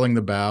straddling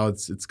the bow.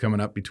 It's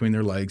coming up between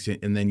their legs.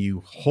 And then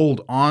you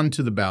hold on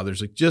to the bow.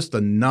 There's just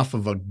enough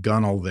of a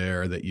gunnel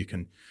there that you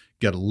can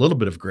get a little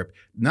bit of grip.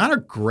 Not a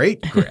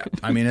great grip.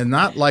 I mean, and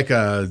not like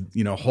a,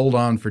 hold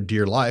on for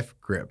dear life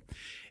grip.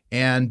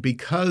 And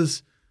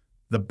because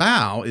the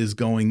bow is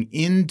going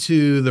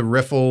into the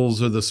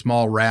riffles or the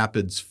small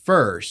rapids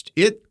first.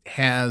 It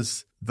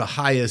has the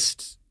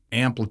highest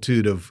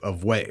amplitude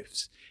of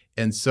waves.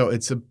 And so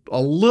it's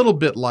a little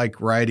bit like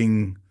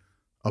riding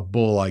a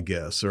bull, I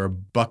guess, or a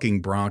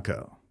bucking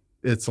bronco.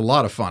 It's a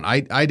lot of fun.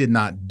 I did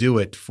not do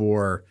it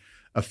for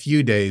a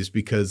few days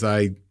because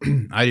I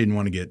didn't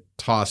want to get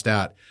tossed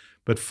out.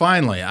 But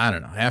finally, I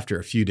don't know, after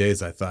a few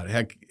days, I thought,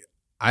 heck,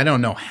 I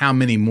don't know how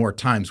many more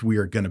times we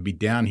are going to be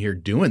down here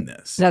doing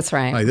this. That's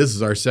right. Like, this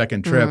is our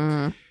second trip.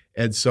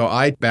 And so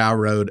I bow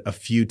rode a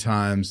few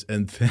times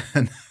and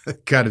then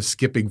kind of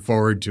skipping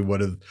forward to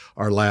one of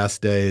our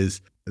last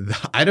days.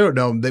 I don't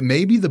know,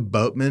 maybe the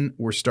boatmen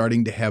were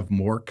starting to have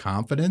more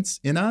confidence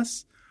in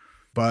us.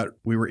 But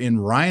we were in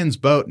Ryan's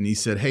boat and he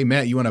said, hey,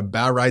 Matt, you want to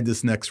bow ride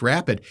this next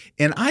rapid?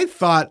 And I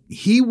thought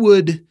he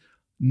would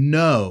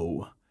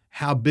know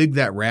how big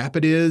that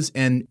rapid is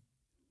and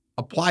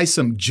apply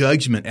some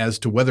judgment as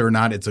to whether or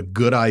not it's a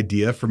good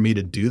idea for me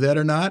to do that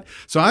or not.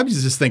 So I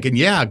was just thinking,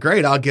 yeah,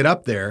 great, I'll get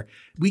up there.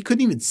 We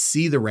couldn't even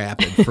see the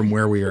rapid from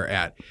where we were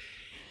at.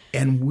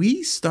 And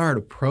we start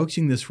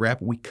approaching this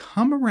rapid. We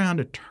come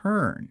around a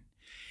turn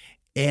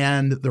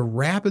and the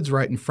rapid's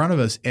right in front of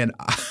us. And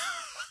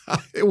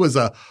it was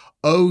a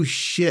oh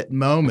shit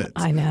moment.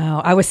 I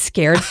know. I was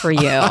scared for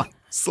you.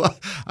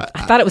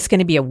 I thought it was going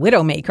to be a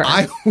Widowmaker.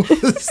 I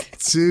was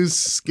too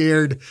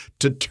scared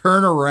to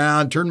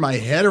turn my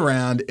head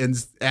around and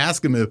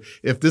ask him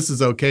if this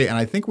is okay. And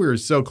I think we were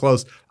so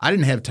close, I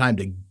didn't have time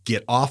to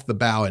get off the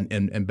bow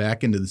and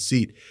back into the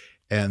seat.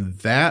 And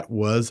that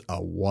was a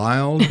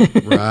wild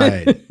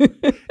ride.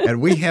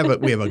 And we have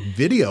a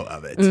video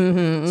of it.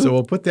 So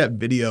we'll put that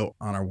video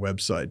on our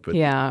website. But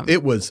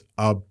it was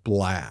a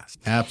blast,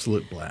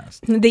 absolute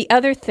blast. The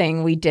other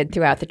thing we did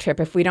throughout the trip,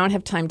 if we don't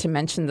have time to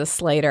mention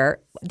this later,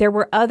 there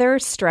were other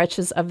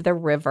stretches of the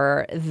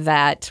river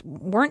that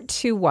weren't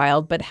too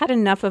wild, but had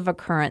enough of a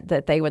current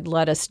that they would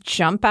let us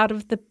jump out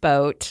of the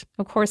boat.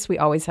 Of course, we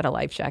always had a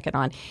life jacket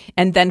on,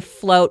 and then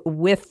float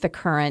with the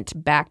current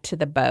back to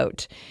the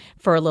boat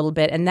for a little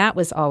bit. And that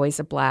was always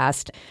a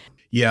blast.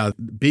 Yeah,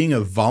 being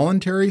a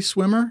voluntary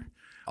swimmer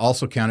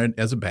also counted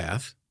as a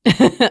bath.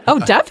 Oh,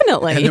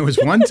 definitely. And there was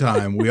one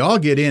time we all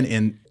get in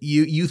and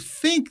you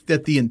think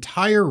that the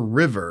entire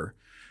river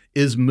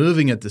is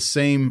moving at the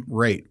same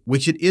rate,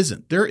 which it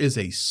isn't. There is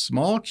a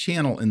small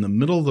channel in the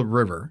middle of the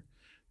river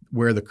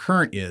where the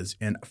current is.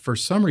 And for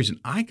some reason,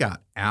 I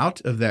got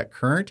out of that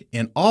current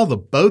and all the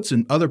boats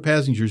and other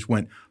passengers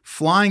went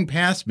flying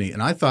past me.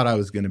 And I thought I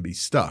was going to be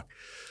stuck.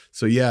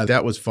 So, yeah,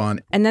 that was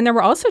fun. And then there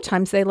were also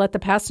times they let the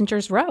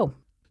passengers row.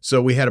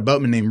 So we had a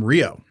boatman named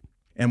Rio,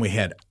 and we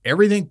had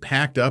everything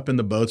packed up in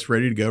the boats,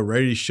 ready to go,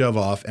 ready to shove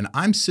off. And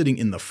I'm sitting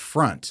in the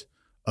front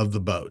of the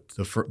boat,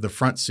 the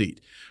front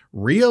seat.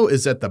 Rio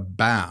is at the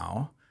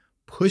bow,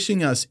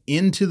 pushing us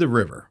into the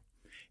river.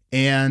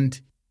 And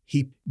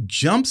he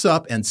jumps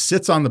up and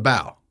sits on the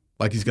bow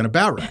like he's going to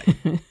bow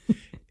ride.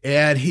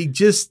 And he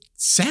just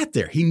sat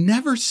there. He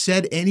never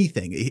said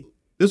anything.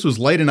 This was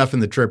late enough in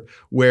the trip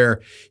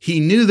where he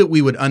knew that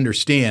we would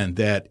understand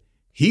that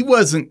he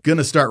wasn't going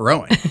to start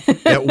rowing,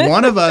 that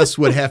one of us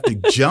would have to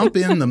jump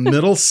in the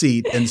middle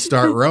seat and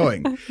start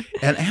rowing.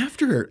 And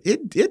after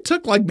it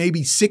took like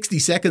maybe 60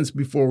 seconds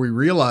before we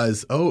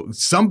realized, oh,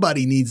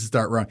 somebody needs to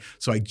start rowing.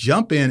 So I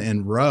jump in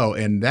and row,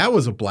 and that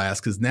was a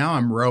blast because now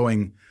I'm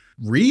rowing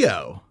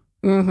Rio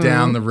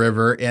down the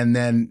river, and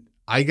then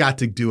I got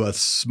to do a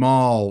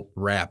small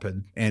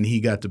rapid, and he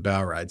got to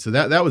bow ride. So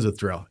that was a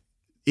thrill.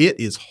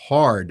 It is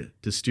hard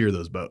to steer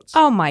those boats.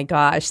 Oh, my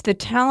gosh. The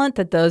talent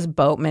that those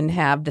boatmen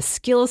have, the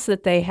skills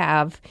that they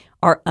have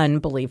are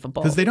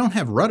unbelievable. Because they don't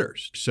have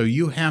rudders. So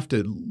you have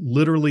to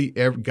literally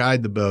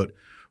guide the boat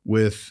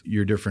with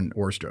your different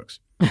oar strokes.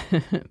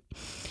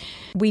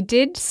 We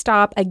did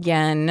stop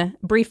again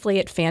briefly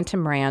at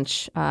Phantom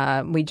Ranch.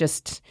 We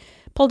just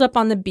pulled up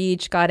on the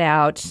beach, got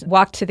out,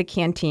 walked to the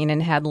canteen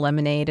and had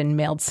lemonade and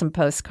mailed some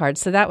postcards.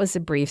 So that was a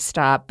brief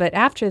stop. But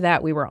after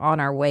that, we were on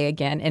our way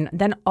again. And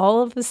then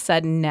all of a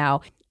sudden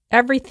now,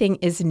 everything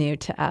is new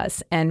to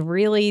us. And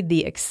really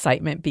the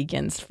excitement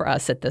begins for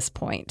us at this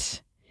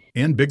point.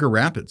 And bigger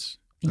rapids.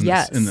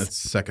 Yes. In the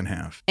second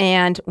half.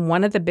 And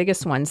one of the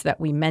biggest ones that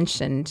we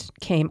mentioned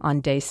came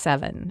on day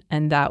 7,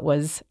 and that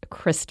was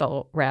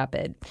Crystal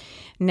Rapid.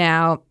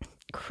 Now,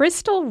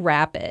 Crystal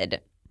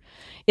Rapid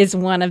is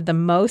one of the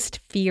most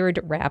feared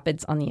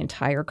rapids on the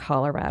entire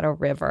Colorado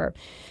River.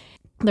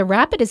 The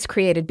rapid is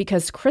created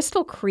because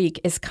Crystal Creek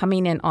is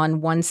coming in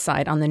on one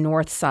side, on the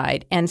north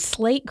side, and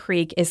Slate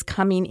Creek is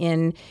coming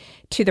in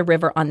to the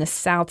river on the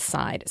south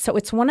side. So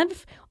it's one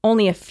of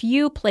only a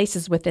few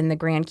places within the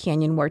Grand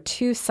Canyon where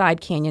two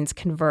side canyons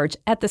converge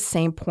at the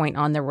same point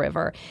on the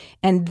river.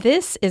 And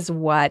this is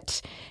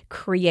what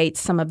creates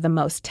some of the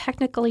most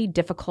technically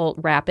difficult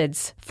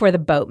rapids for the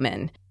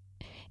boatmen.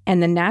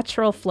 And the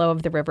natural flow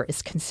of the river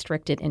is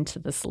constricted into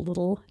this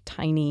little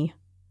tiny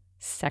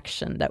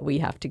section that we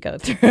have to go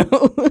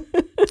through.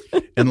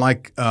 And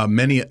like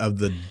many of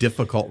the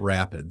difficult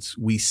rapids,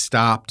 we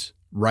stopped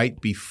right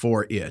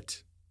before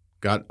it,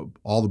 got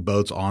all the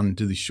boats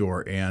onto the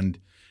shore, and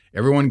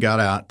everyone got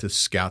out to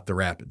scout the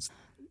rapids.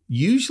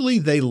 Usually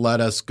they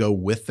let us go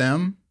with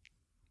them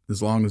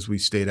as long as we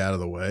stayed out of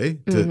the way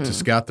to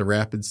scout the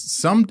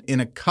rapids. In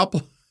a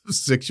couple of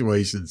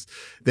situations,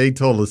 they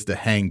told us to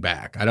hang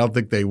back. I don't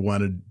think they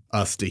wanted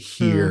us to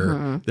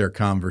hear their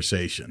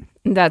conversation.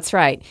 That's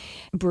right.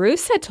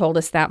 Bruce had told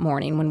us that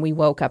morning when we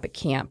woke up at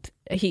camp,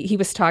 he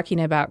was talking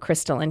about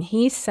Crystal, and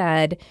he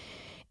said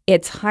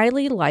it's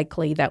highly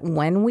likely that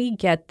when we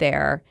get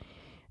there,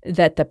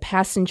 that the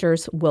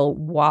passengers will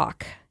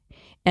walk,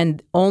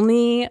 and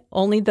only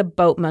the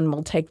boatmen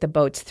will take the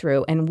boats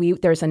through. And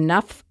there's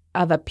enough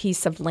of a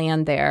piece of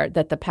land there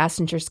that the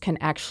passengers can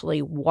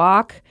actually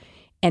walk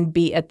and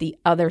be at the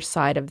other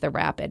side of the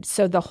rapid.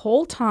 So the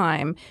whole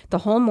time, the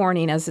whole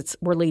morning as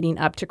we're leading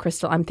up to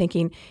Crystal, I'm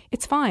thinking,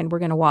 it's fine. We're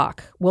going to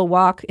walk. We'll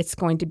walk. It's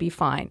going to be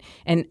fine.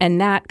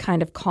 And that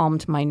kind of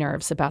calmed my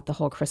nerves about the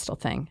whole Crystal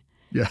thing.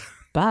 Yeah.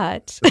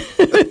 But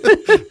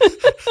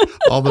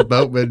all the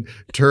boatmen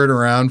turn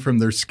around from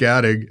their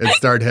scouting and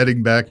start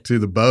heading back to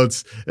the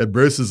boats. And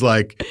Bruce is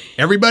like,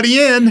 everybody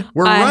in.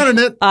 We're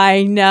running it.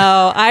 I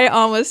know. I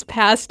almost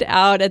passed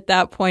out at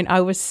that point.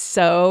 I was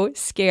so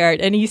scared.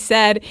 And he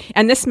said,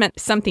 and this meant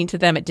something to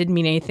them. It didn't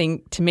mean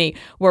anything to me.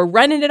 We're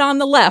running it on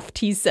the left,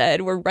 he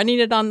said. We're running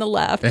it on the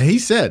left. And he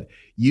said,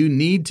 you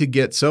need to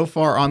get so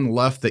far on the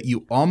left that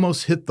you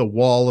almost hit the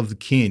wall of the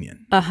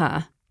canyon.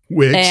 Uh-huh.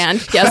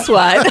 And guess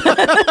what?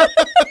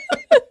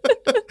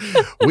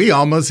 We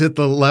almost hit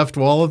the left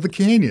wall of the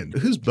canyon.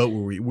 Whose boat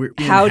were we? We were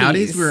in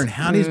Howdy's. We were in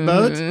Howdy's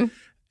boat.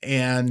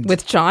 And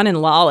with John and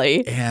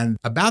Lolly. And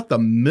about the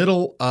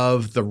middle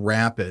of the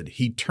rapid,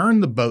 he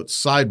turned the boat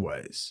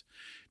sideways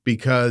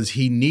because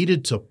he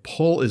needed to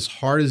pull as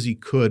hard as he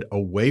could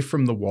away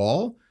from the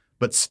wall,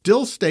 but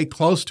still stay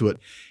close to it.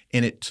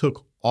 And it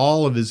took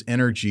all of his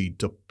energy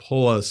to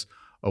pull us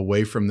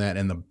away from that.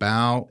 And the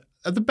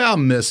bow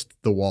missed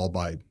the wall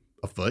by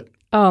a foot.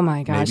 Oh,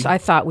 my gosh. Maybe. I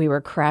thought we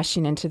were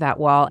crashing into that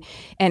wall.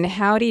 And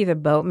Howdy, the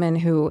boatman,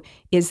 who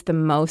is the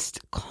most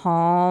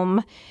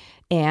calm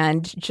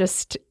and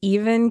just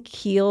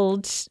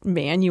even-keeled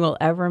man you will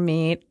ever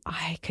meet,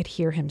 I could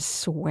hear him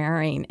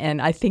swearing.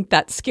 And I think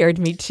that scared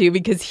me, too,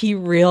 because he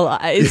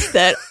realized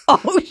that,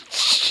 oh,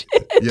 shit,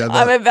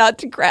 I'm about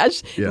to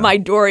crash my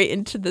dory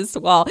into this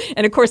wall.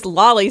 And, of course,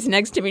 Lolly's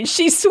next to me, and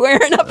she's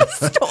swearing up a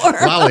storm.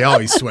 Lolly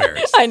always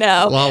swears. I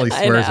know. Lolly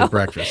swears at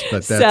breakfast,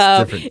 but that's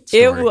a different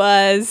story. It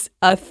was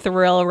a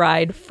thrill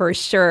ride for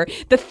sure.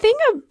 The thing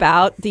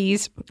about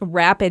these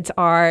rapids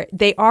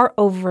they are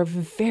over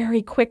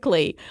very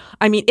quickly.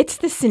 I mean, it's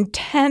this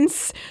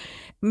intense,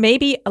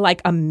 maybe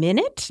like a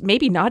minute,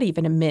 maybe not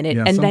even a minute,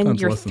 and then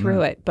you're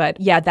through it. But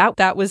yeah,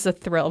 that was a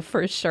thrill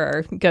for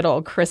sure. Good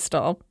old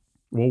Crystal.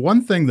 Well,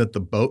 one thing that the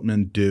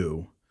boatmen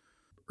do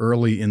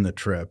early in the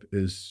trip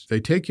is they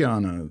take you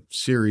on a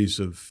series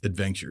of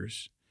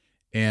adventures.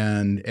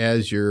 And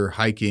as you're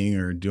hiking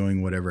or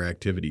doing whatever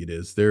activity it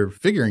is, they're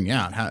figuring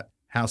out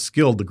how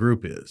skilled the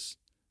group is.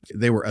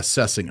 They were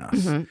assessing us.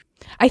 Mm-hmm.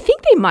 I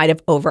think they might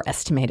have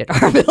overestimated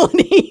our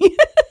ability.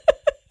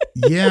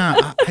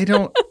 Yeah, I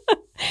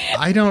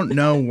don't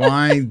know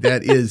why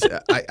that is.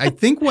 I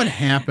think what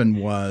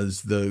happened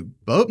was the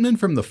boatmen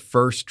from the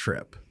first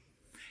trip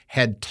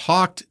had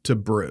talked to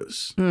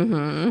Bruce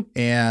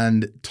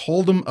and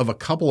told him of a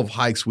couple of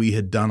hikes we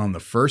had done on the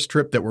first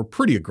trip that were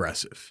pretty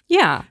aggressive.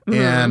 Yeah. Mm-hmm.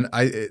 And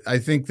I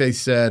think they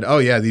said, oh,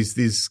 yeah,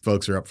 these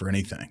folks are up for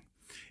anything.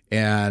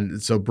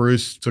 And so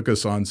Bruce took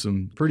us on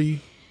some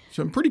pretty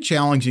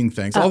challenging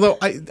things. Although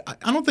I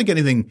don't think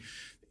anything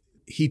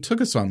he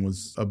took us on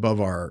was above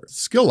our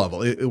skill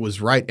level. It was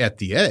right at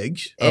the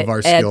edge of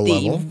our skill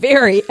level. At the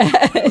very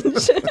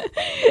edge.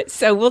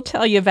 So we'll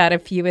tell you about a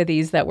few of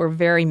these that were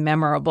very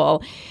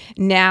memorable.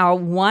 Now,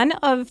 one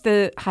of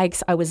the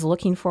hikes I was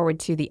looking forward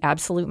to the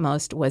absolute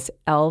most was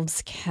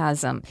Elves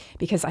Chasm,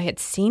 because I had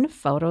seen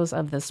photos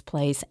of this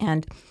place,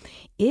 and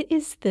it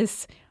is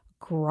this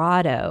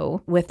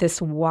grotto with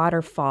this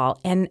waterfall.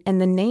 And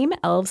the name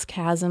Elves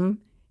Chasm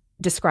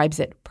describes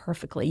it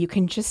perfectly. You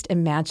can just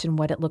imagine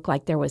what it looked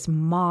like. There was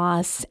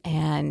moss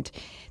and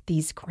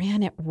these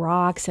granite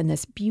rocks and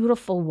this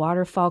beautiful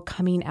waterfall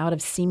coming out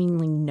of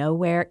seemingly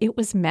nowhere. It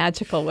was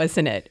magical,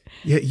 wasn't it?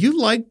 Yeah, you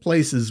like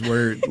places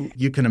where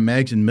you can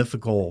imagine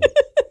mythical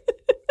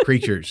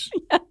creatures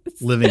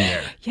living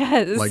there.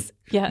 Yes. Like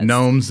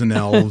gnomes and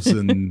elves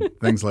and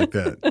things like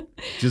that.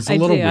 Just a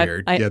little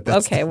weird.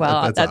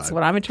 That's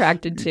what I'm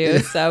attracted to,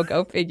 so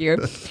go figure.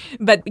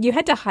 But you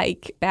had to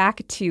hike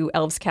back to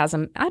Elves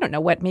Chasm, I don't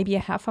know maybe a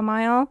half a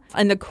mile.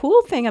 And the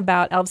cool thing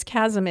about Elves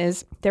Chasm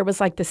is there was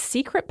like the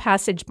secret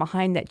passage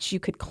behind that you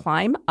could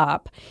climb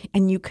up,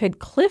 and you could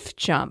cliff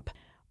jump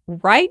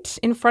right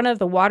in front of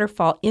the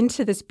waterfall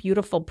into this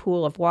beautiful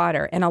pool of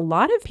water. And a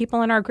lot of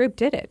people in our group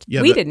did it.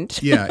 We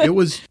didn't. Yeah, it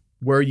was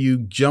where you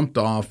jumped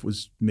off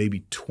was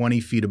maybe 20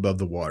 feet above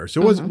the water.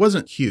 So it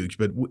wasn't huge,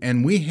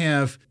 and we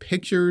have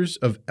pictures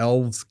of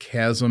Elves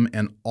Chasm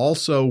and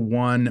also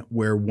one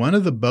where one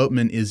of the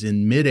boatmen is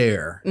in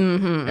midair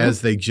as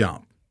they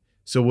jump.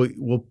 So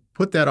we'll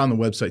put that on the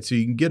website so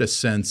you can get a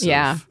sense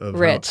of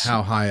Rich.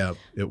 How high up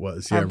it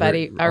was. Our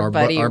buddy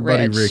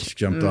Rich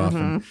jumped off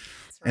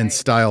and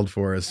styled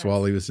for us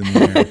while he was in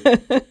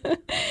the air.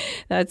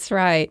 That's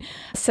right.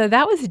 So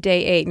that was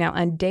day 8. Now,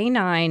 on day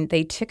 9,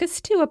 they took us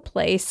to a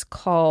place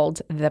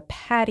called the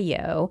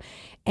Patio.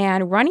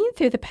 And running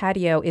through the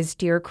patio is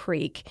Deer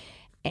Creek.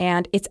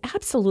 And it's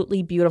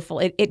absolutely beautiful.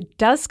 It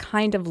does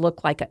kind of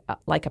look like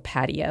a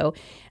patio.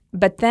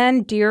 But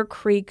then Deer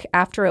Creek,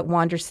 after it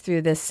wanders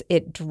through this,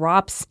 it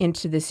drops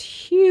into this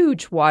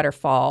huge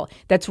waterfall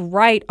that's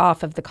right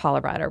off of the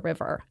Colorado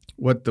River.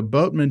 What the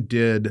boatmen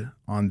did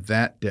on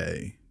that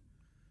day,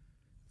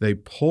 they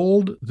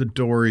pulled the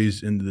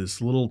dories into this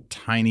little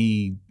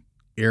tiny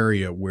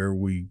area where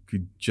we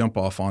could jump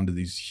off onto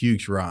these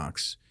huge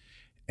rocks.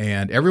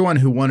 And everyone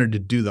who wanted to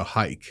do the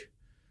hike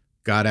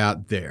got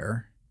out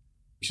there,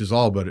 which is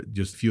all but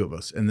just a few of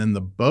us. And then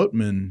the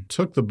boatmen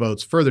took the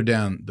boats further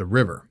down the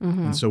river.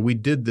 Mm-hmm. And so we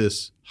did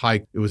this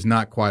hike. It was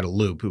not quite a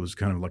loop. It was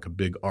kind of like a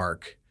big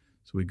arc.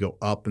 So we'd go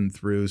up and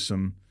through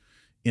some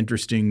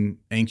interesting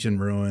ancient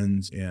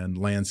ruins and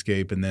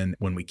landscape. And then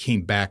when we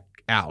came back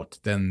out,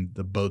 then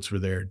the boats were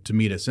there to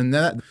meet us. And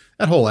that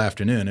whole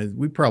afternoon,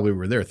 we probably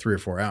were there 3 or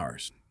 4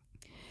 hours.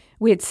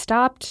 We had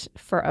stopped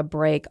for a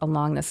break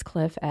along this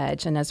cliff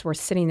edge, and as we're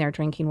sitting there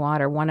drinking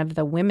water, one of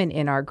the women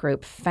in our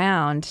group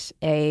found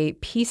a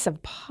piece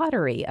of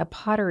pottery, a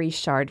pottery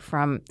shard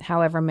from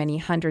however many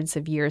hundreds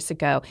of years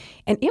ago,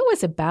 and it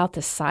was about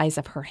the size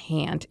of her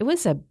hand. It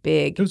was a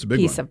big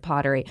piece of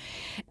pottery.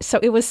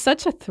 So it was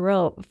such a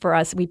thrill for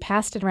us. We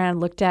passed it around,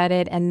 looked at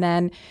it, and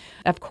then,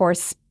 of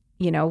course,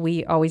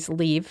 we always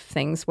leave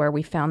things where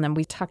we found them.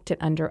 We tucked it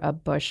under a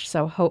bush,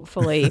 so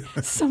hopefully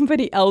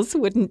somebody else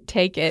wouldn't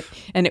take it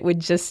and it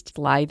would just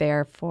lie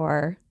there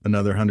for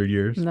another 100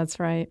 years. That's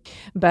right.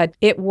 But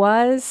it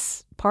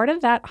was, part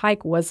of that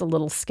hike was a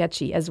little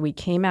sketchy. As we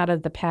came out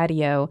of the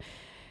patio,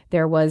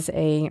 there was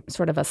a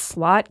sort of a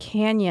slot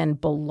canyon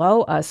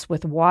below us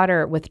with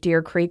water, with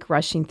Deer Creek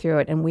rushing through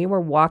it, and we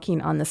were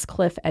walking on this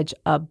cliff edge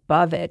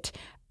above it,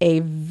 a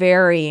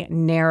very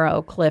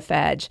narrow cliff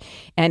edge.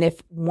 And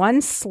if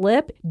one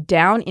slip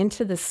down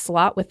into the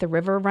slot with the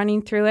river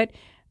running through it,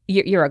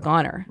 you're a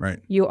goner.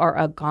 Right. You are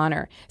a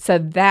goner. So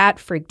that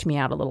freaked me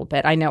out a little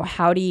bit. I know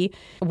Howdy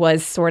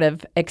was sort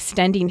of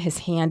extending his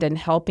hand and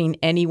helping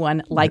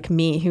anyone like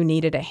me who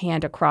needed a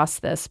hand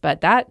across this,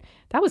 but that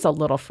was a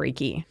little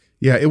freaky.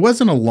 Yeah, it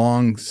wasn't a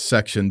long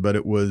section, but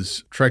it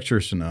was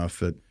treacherous enough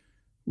that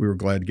we were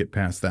glad to get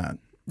past that.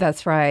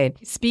 That's right.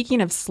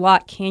 Speaking of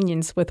slot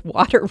canyons with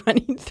water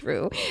running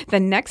through,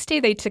 the next day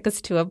they took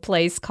us to a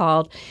place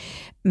called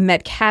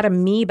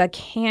Metcatamoeba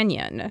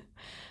Canyon.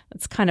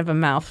 It's kind of a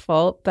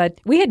mouthful, but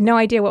we had no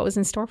idea what was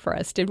in store for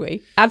us, did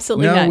we?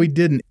 Absolutely not. No, we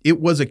didn't.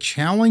 It was a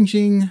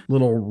challenging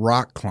little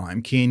rock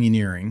climb,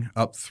 canyoneering,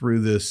 up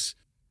through this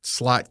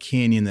slot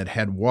canyon that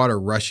had water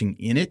rushing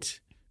in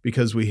it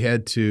because we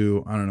had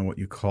to, I don't know what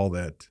you call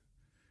that,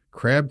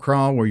 crab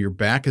crawl, where your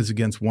back is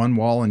against one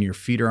wall and your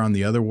feet are on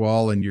the other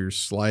wall and you're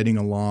sliding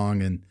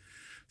along. And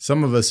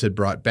some of us had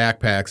brought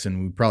backpacks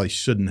and we probably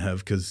shouldn't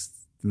have because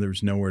there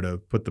was nowhere to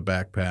put the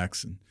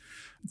backpacks. And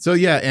so,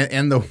 yeah,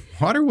 and the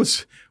water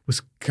was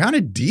kind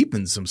of deep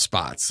in some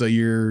spots. So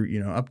you're,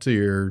 up to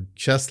your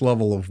chest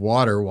level of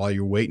water while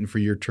you're waiting for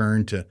your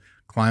turn to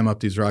climb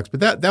up these rocks. But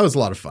that was a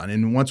lot of fun.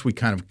 And once we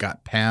kind of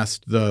got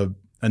past the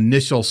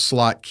initial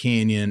slot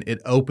canyon, it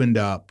opened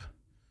up.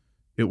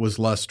 It was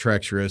less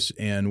treacherous,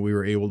 and we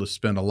were able to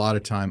spend a lot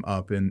of time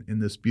up in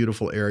this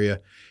beautiful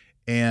area.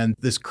 And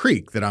this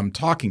creek that I'm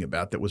talking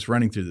about that was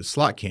running through the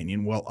slot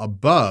canyon, well,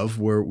 above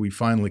where we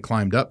finally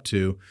climbed up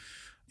to,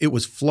 it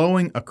was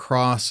flowing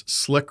across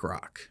slick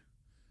rock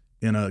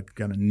in a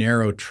kind of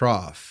narrow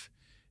trough.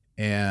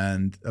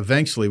 And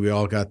eventually we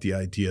all got the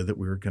idea that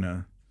we were going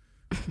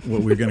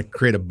to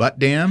create a butt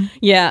dam.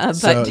 Yeah, a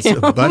butt dam.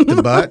 So butt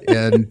to butt.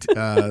 And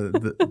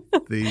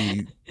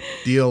the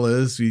deal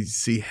is we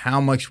see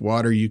how much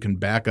water you can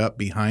back up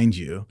behind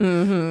you.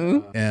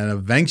 Mm-hmm. And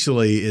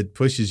eventually it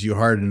pushes you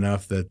hard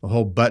enough that the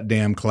whole butt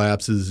dam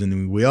collapses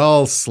and we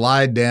all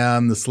slide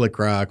down the slick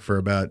rock for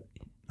about,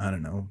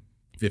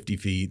 50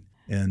 feet.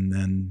 And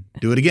then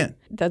do it again.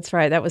 That's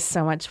right. That was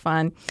so much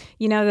fun.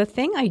 The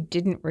thing I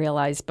didn't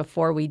realize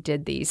before we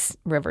did these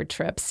river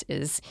trips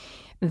is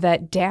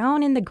that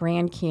down in the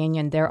Grand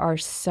Canyon, there are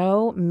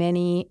so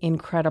many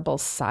incredible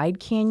side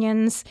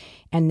canyons,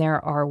 and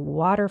there are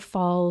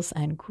waterfalls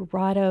and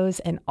grottos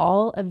and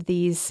all of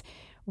these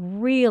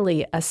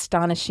really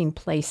astonishing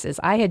places.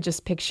 I had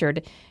just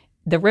pictured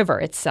the river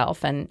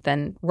itself and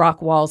then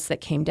rock walls that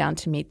came down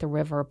to meet the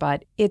river.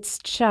 But it's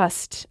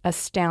just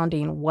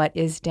astounding what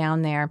is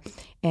down there.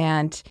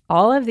 And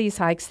all of these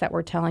hikes that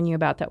we're telling you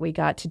about that we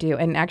got to do,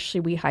 and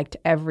actually we hiked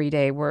every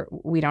day.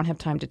 We don't have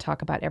time to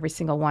talk about every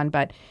single one,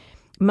 but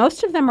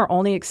most of them are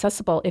only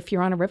accessible if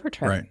you're on a river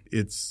trip. Right.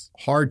 It's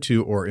hard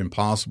to or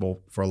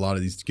impossible for a lot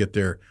of these to get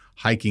there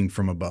hiking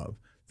from above.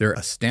 They're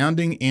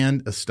astounding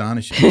and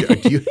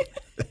astonishing.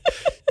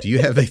 Do you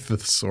have a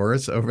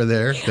thesaurus over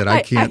there that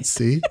I can't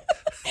see?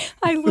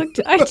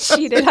 I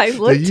cheated. I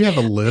looked. Do you have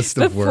a list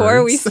of words?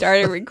 Before we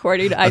started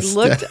recording, I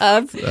looked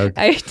up, okay.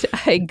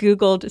 I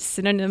Googled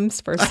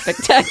synonyms for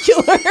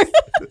spectacular.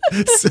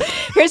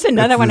 Here's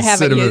another one I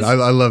haven't used. I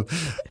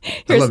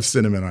love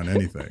cinnamon on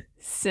anything.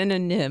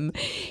 Synonym.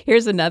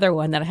 Here's another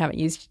one that I haven't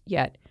used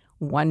yet.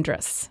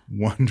 Wondrous.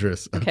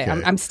 Wondrous. Okay.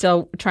 I'm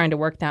still trying to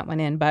work that one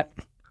in, but.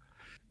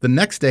 The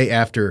next day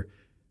after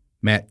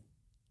Matt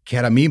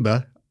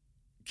Caramimba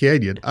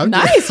Canyon.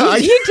 Nice.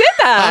 You did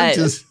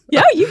that.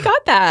 You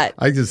got that.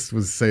 I just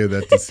was saying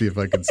that to see if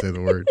I could say the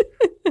word.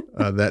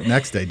 That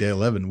next day, day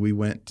 11,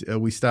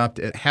 we stopped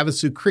at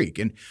Havasu Creek.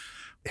 And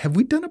have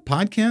we done a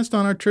podcast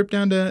on our trip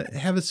down to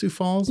Havasu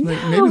Falls? No,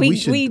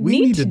 Maybe we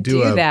need to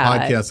do a that.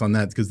 podcast on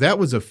that because that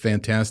was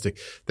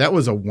that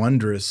was a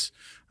wondrous.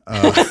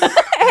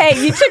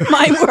 Hey, you took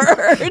my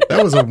word.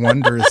 That was a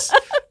wondrous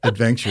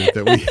adventure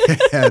that we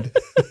had.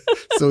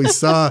 So we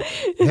saw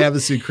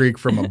Havasu Creek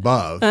from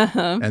above,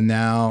 and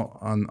now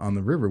on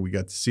the river, we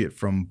got to see it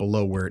from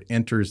below where it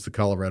enters the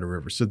Colorado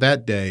River. So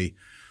that day,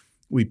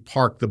 we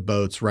parked the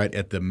boats right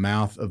at the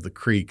mouth of the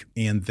creek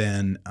and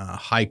then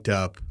hiked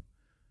up,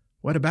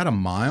 about a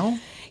mile?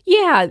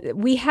 Yeah,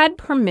 we had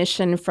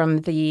permission from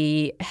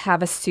the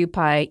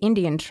Havasupai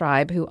Indian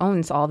tribe who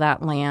owns all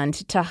that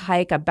land to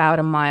hike about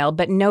a mile,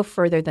 but no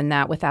further than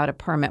that without a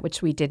permit,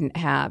 which we didn't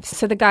have.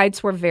 So the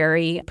guides were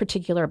very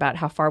particular about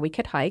how far we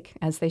could hike,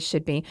 as they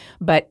should be.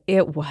 But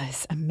it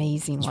was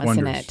amazing,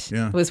 wasn't it?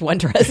 Yeah. It was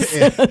wondrous.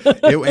 and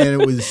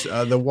it was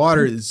the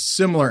water is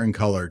similar in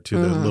color to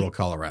the Little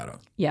Colorado.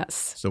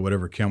 Yes. So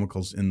whatever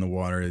chemicals in the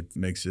water, it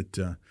makes it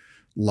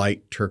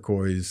light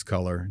turquoise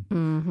color.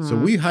 Mm-hmm. So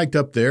we hiked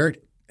up there,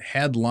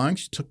 had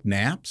lunch, took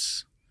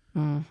naps,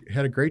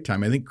 had a great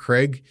time. I think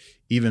Craig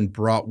even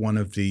brought one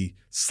of the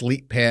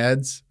sleep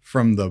pads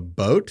from the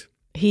boat.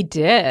 He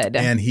did.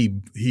 And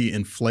he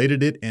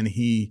inflated it and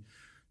he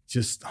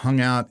just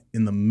hung out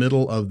in the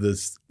middle of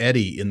this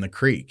eddy in the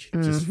creek,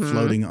 just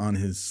floating on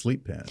his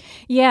sleep pad.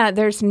 Yeah,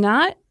 there's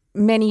not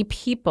many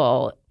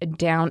people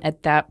down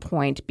at that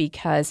point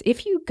because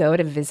if you go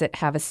to visit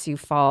Havasu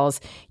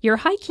Falls, you're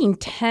hiking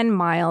 10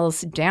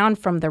 miles down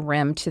from the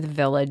rim to the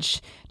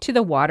village, to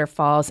the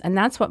waterfalls, and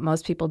that's what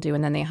most people do,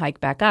 and then they hike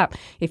back up.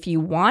 If you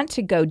want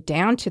to go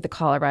down to the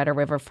Colorado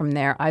River from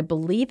there, I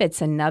believe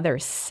it's another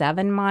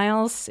 7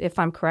 miles, if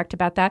I'm correct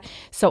about that.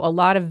 So a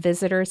lot of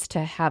visitors to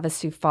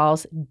Havasu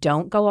Falls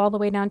don't go all the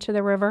way down to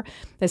the river.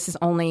 This is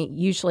only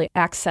usually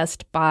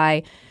accessed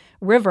by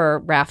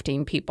river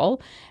rafting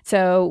people.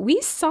 So we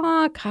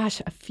saw,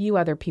 a few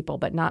other people,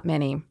 but not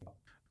many.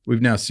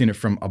 We've now seen it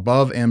from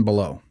above and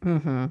below.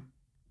 Mm-hmm.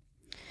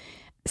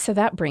 So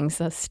that brings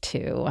us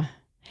to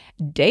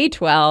day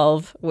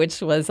 12,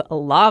 which was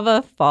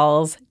Lava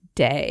Falls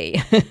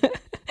Day. A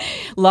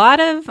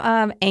lot of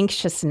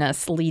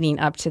anxiousness leading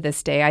up to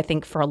this day, I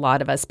think, for a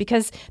lot of us,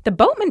 because the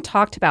boatman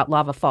talked about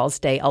Lava Falls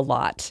Day a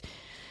lot.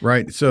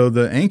 Right. So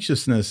the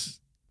anxiousness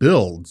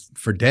builds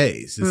for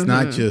days. It's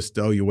not just,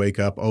 you wake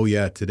up,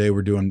 today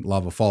we're doing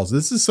Lava Falls.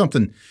 This is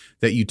something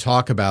that you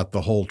talk about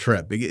the whole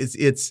trip.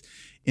 It's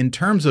in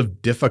terms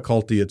of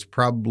difficulty, it's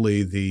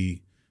probably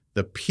the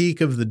peak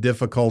of the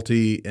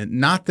difficulty, and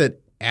not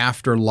that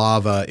after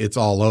lava it's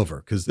all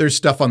over, because there's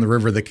stuff on the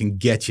river that can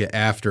get you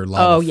after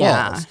Lava Falls.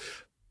 Yeah.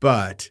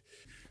 But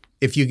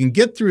if you can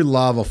get through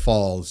Lava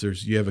Falls,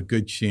 you have a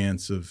good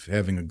chance of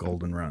having a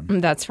golden run.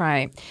 That's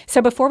right.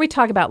 So before we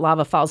talk about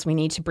Lava Falls, we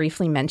need to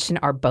briefly mention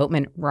our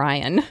boatman,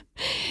 Ryan.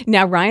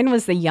 Now, Ryan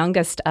was the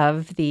youngest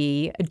of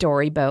the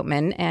dory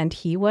boatmen, and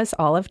he was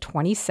all of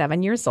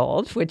 27 years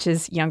old, which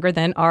is younger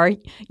than our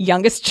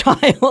youngest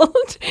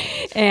child.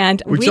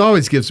 Which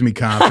always gives me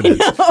confidence.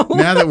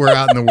 Now that we're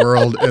out in the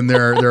world and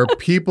there are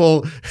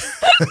people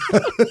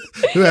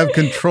who have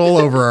control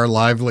over our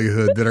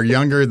livelihood that are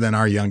younger than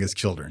our youngest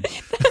children.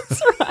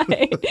 That's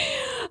right.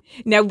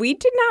 Now, we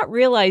did not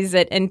realize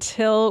it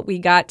until we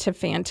got to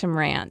Phantom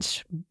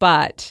Ranch,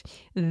 but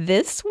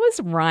this was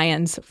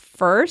Ryan's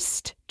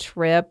first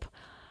trip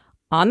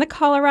on the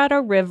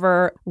Colorado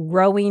River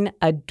rowing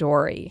a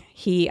dory.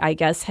 He, I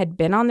guess, had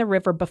been on the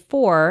river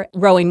before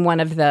rowing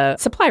one of the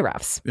supply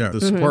rafts. Yeah,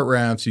 the support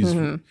rafts.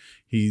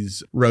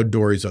 He's rowed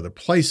dories other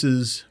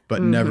places,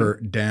 but never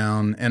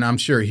down. And I'm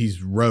sure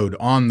he's rowed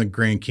on the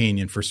Grand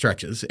Canyon for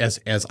stretches,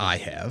 as I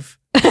have.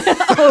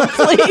 Oh,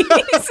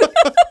 please.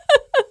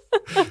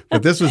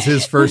 But this was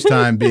his first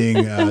time being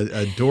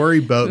a dory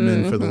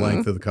boatman for the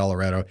length of the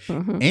Colorado.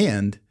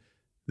 And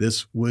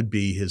this would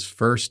be his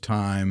first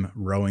time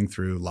rowing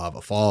through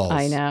Lava Falls.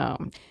 I know.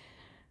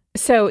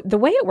 So the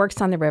way it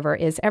works on the river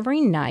is every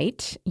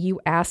night you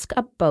ask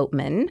a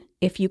boatman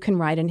if you can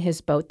ride in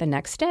his boat the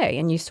next day,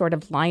 and you sort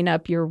of line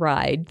up your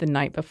ride the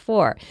night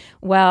before.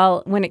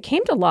 Well, when it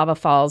came to Lava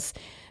Falls,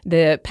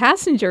 the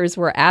passengers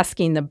were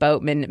asking the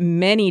boatman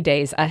many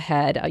days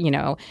ahead,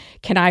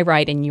 can I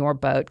ride in your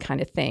boat kind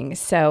of thing.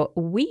 So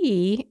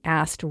we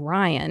asked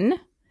Ryan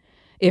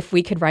if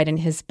we could ride in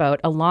his boat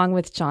along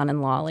with John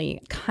and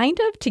Lolly, kind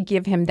of to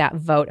give him that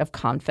vote of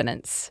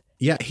confidence.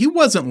 Yeah, he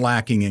wasn't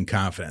lacking in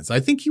confidence. I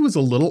think he was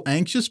a little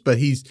anxious, but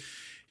he's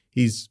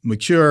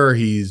mature.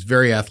 He's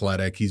very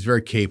athletic. He's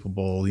very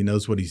capable. He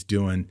knows what he's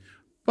doing.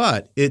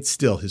 But it's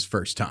still his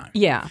first time.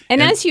 Yeah.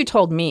 And as you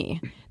told me,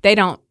 they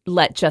don't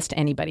let just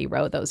anybody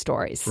row those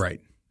dories.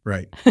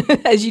 Right.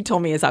 As you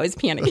told me as I was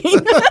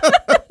panicking.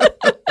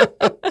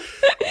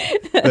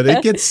 But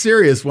it gets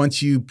serious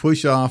once you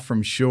push off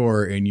from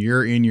shore and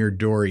you're in your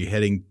dory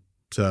heading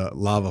to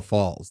Lava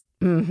Falls.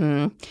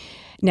 Mm-hmm.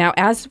 Now,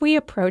 as we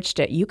approached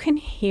it, you can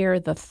hear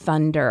the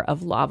thunder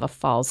of Lava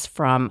Falls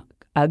from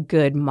a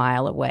good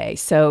mile away.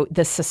 So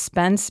the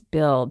suspense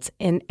builds.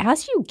 And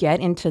as you get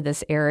into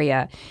this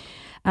area,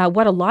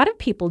 what a lot of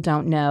people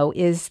don't know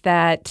is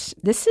that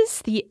this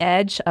is the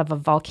edge of a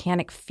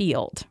volcanic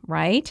field,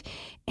 right?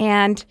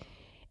 And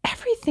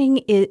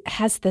everything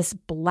has this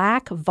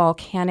black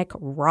volcanic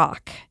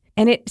rock.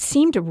 And it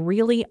seemed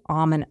really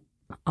ominous.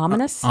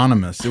 Ominous.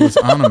 It was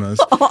ominous.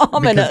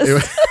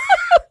 Ominous.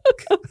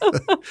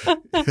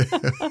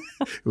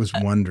 It was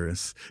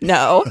wondrous.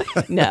 No,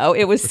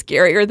 it was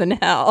scarier than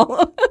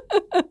hell.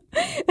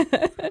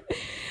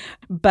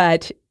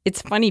 But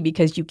it's funny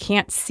because you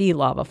can't see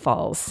Lava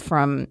Falls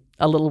from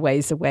a little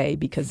ways away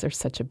because there's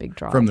such a big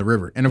draw. From the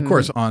river. And of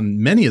course,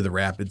 on many of the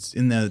rapids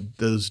in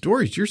those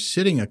dories, you're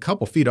sitting a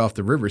couple feet off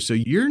the river. So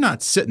you're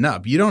not sitting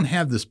up. You don't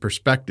have this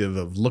perspective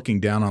of looking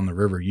down on the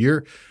river.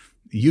 You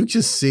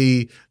just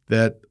see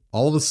that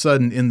all of a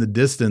sudden in the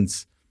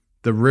distance,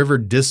 the river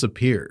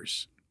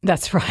disappears.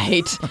 That's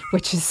right,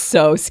 which is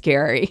so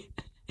scary.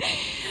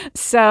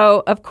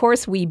 So, of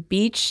course, we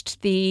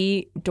beached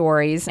the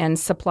dories and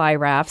supply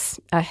rafts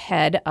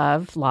ahead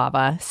of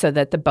lava so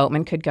that the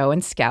boatmen could go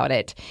and scout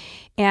it.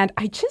 And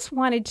I just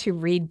wanted to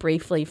read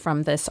briefly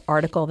from this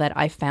article that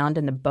I found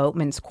in the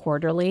Boatman's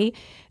Quarterly,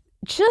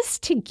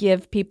 just to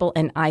give people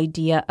an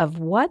idea of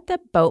what the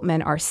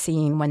boatmen are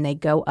seeing when they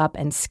go up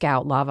and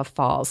scout Lava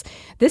Falls.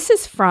 This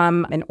is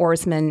from an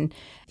oarsman.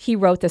 He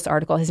wrote this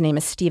article. His name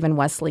is Stephen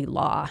Wesley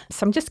Law.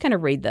 So I'm just going to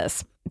read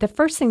this. The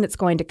first thing that's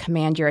going to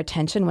command your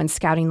attention when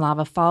scouting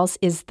Lava Falls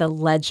is the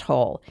ledge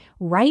hole.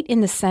 Right in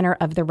the center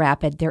of the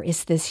rapid, there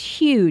is this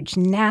huge,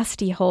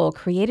 nasty hole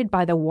created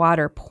by the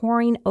water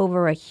pouring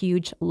over a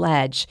huge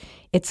ledge.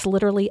 It's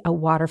literally a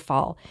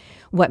waterfall.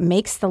 What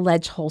makes the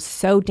ledge hole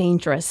so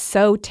dangerous,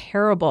 so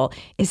terrible,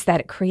 is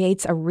that it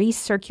creates a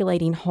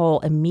recirculating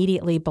hole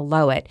immediately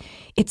below it.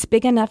 It's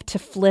big enough to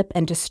flip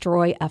and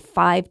destroy a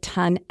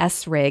 5-ton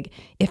S-rig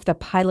if the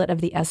pilot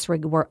of the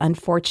S-rig were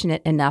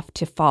unfortunate enough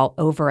to fall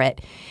over it.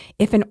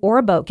 If an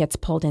oar boat gets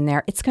pulled in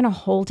there, it's going to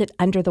hold it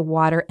under the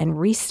water and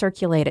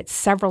recirculate it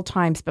several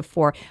times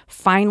before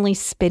finally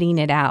spitting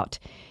it out.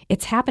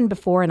 It's happened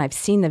before, and I've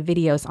seen the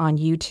videos on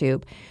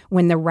YouTube.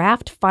 When the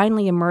raft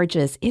finally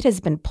emerges, it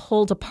has been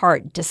pulled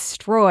apart,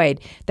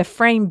 destroyed, the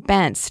frame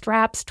bent,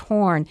 straps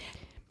torn,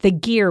 the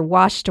gear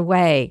washed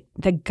away.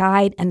 The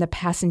guide and the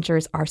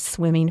passengers are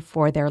swimming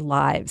for their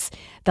lives.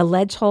 The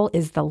ledge hole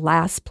is the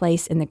last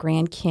place in the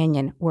Grand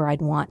Canyon where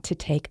I'd want to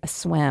take a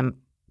swim.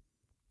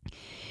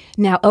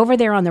 Now, over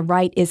there on the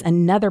right is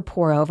another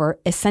pour-over,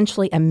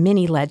 essentially a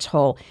mini ledge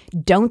hole.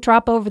 Don't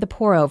drop over the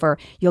pour-over.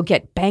 You'll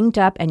get banged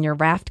up and your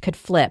raft could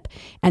flip.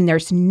 And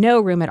there's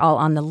no room at all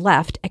on the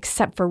left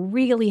except for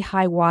really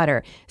high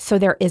water. So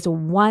there is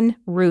one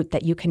route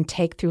that you can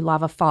take through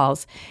Lava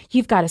Falls.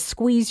 You've got to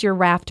squeeze your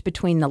raft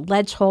between the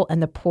ledge hole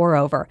and the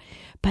pour-over.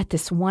 But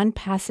this one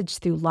passage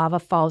through Lava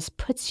Falls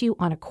puts you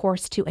on a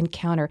course to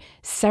encounter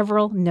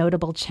several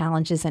notable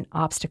challenges and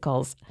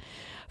obstacles.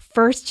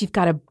 First, you've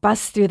got to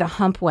bust through the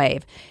hump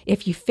wave.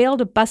 If you fail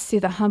to bust through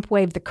the hump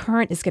wave, the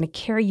current is going to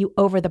carry you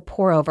over the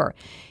pour-over.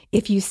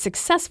 If you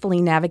successfully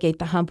navigate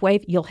the hump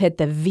wave, you'll hit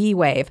the V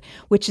wave,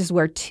 which is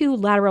where two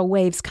lateral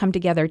waves come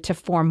together to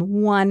form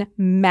one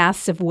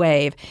massive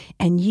wave,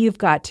 and you've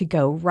got to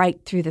go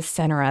right through the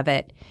center of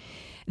it.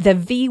 The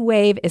V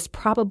wave is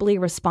probably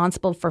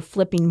responsible for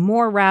flipping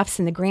more rafts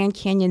in the Grand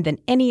Canyon than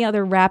any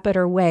other rapid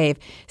or wave,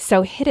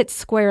 so hit it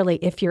squarely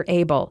if you're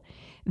able.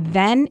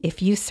 Then,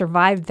 if you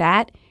survive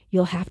that,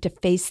 you'll have to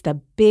face the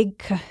Big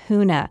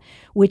Kahuna,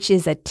 which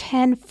is a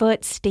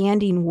 10-foot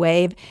standing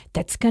wave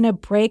that's going to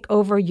break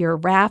over your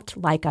raft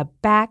like a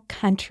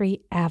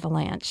backcountry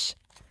avalanche.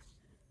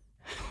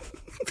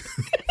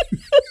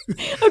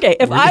 Okay,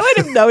 if I would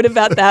have known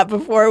about that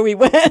before we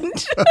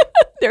went,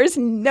 there's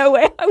no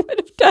way I would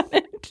have done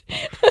it.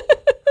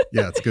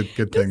 Yeah, it's a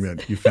good thing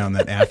that you found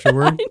that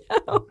afterward. I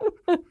know.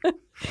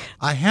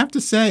 I have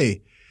to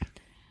say,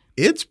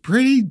 it's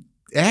pretty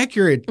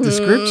accurate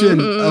description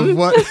of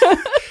what,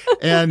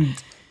 and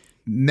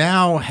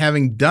now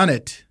having done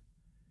it,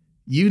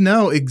 you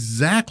know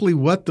exactly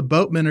what the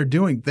boatmen are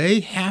doing.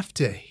 They have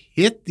to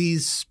hit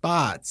these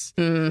spots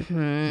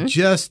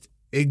just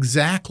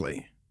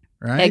exactly,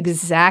 right?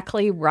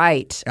 Exactly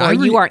right. Or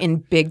you are in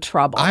big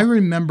trouble. I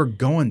remember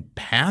going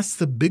past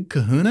the Big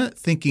Kahuna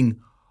thinking,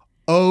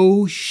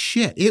 oh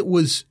shit, it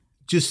was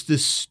just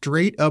this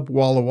straight up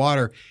wall of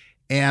water.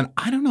 And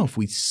I don't know if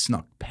we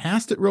snuck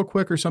past it real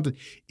quick or something.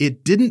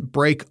 It didn't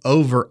break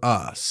over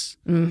us.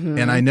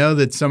 And I know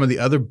that some of the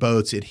other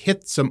boats, it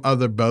hit some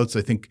other boats.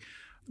 I think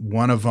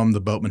one of them,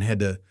 the boatman had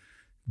to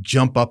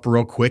jump up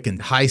real quick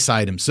and high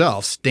side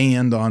himself,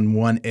 stand on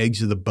one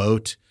edge of the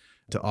boat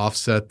to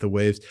offset the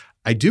waves.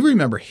 I do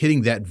remember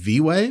hitting that V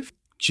wave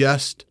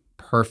just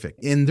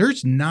perfect. And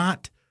there's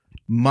not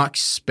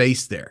much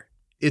space there.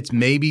 It's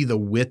maybe the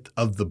width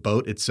of the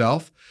boat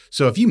itself.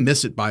 So if you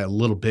miss it by a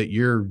little bit,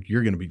 you're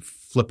going to be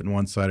flipping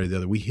one side or the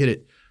other. We hit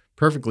it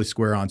perfectly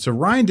square on. So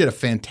Ryan did a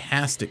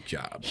fantastic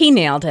job. He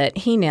nailed it.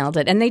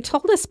 And they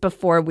told us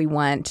before we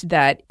went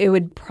that it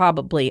would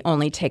probably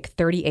only take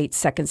 38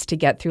 seconds to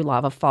get through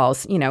Lava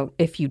Falls,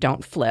 if you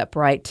don't flip,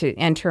 right, to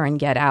enter and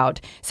get out.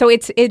 So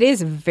it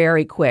is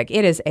very quick.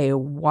 It is a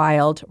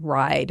wild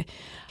ride.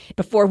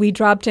 Before we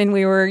dropped in,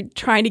 we were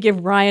trying to give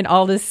Ryan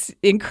all this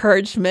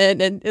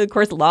encouragement. And, of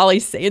course,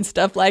 Lolly's saying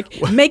stuff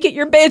like, make it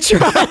your bitch,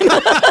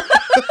 Ryan.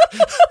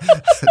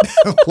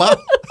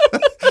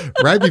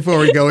 Right before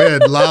we go in,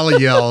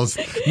 Lolly yells,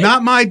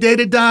 not my day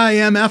to die,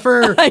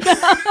 MFer.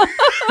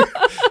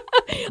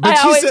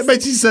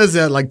 But she says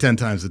that like 10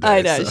 times a day.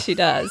 I know, she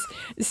does.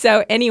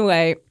 So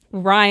anyway,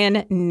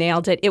 Ryan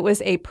nailed it. It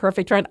was a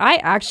perfect run. I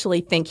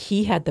actually think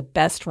he had the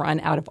best run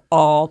out of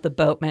all the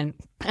boatmen.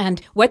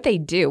 And what they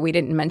do, we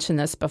didn't mention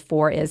this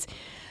before, is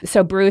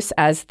so Bruce,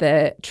 as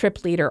the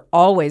trip leader,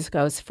 always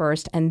goes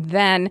first. And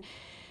then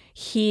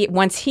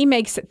once he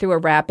makes it through a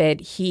rapid,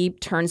 he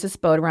turns his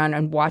boat around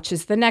and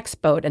watches the next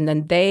boat. And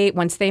then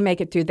once they make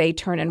it through, they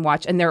turn and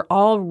watch. And they're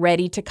all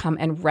ready to come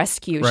and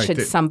rescue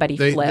should somebody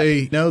flip.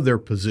 They know their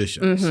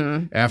positions.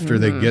 After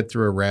they get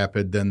through a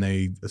rapid, then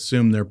they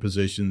assume their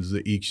positions.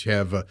 They each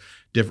have a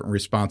different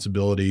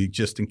responsibility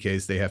just in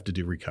case they have to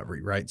do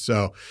recovery, right?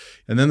 So,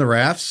 and then the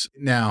rafts.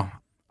 Now,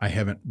 I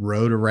haven't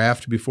rowed a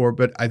raft before,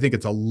 but I think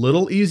it's a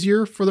little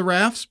easier for the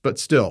rafts, but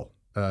still.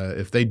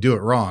 If they do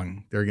it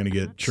wrong, they're going to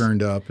get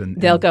churned up. And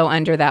they'll go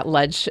under that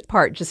ledge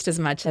part just as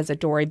much as a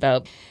dory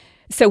boat.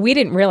 So we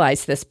didn't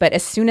realize this, but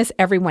as soon as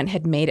everyone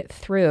had made it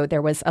through,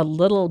 there was a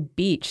little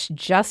beach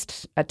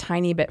just a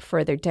tiny bit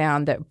further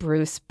down that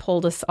Bruce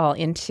pulled us all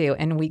into,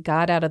 and we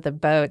got out of the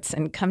boats,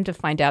 and come to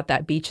find out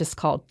that beach is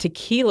called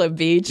Tequila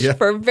Beach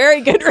for a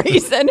very good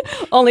reason.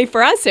 Only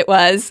for us it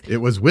was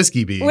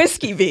Whiskey Beach.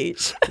 Whiskey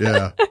Beach.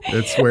 Yeah.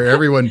 It's where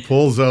everyone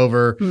pulls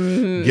over,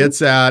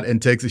 gets out,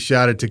 and takes a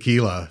shot of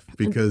tequila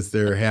because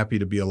they're happy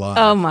to be alive.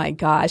 Oh, my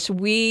gosh.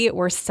 We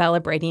were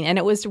celebrating, and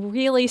it was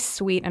really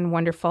sweet and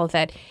wonderful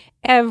that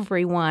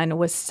everyone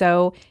was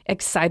so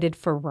excited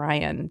for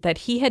Ryan, that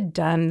he had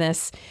done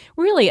this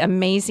really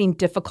amazing,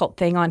 difficult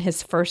thing on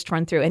his first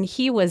run through. And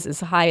he was as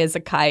high as a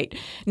kite,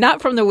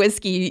 not from the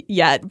whiskey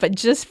yet, but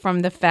just from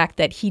the fact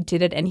that he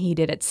did it, and he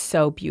did it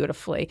so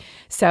beautifully.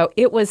 So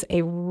it was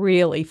a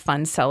really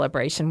fun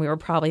celebration. We were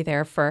probably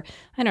there for,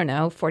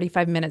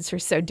 45 minutes or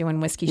so doing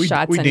whiskey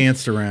shots. We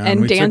danced around. And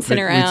we dancing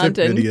took around.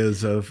 We took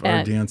videos of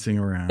our dancing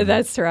around.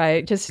 That's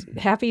right. Just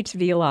happy to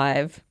be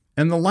alive.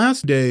 And the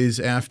last days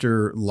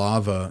after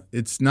lava,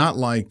 it's not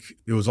like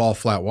it was all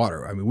flat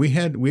water. I mean, we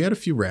had a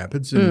few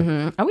rapids.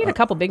 And, we had a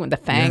couple big ones. The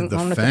Fang. The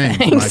one Fang.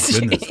 With the My fangs.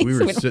 goodness. We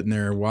were sitting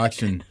there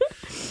watching.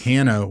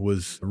 Hannah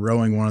was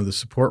rowing one of the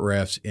support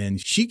rafts,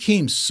 and she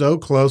came so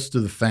close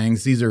to the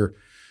Fangs. These are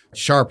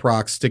sharp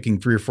rocks sticking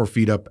 3 or 4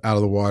 feet up out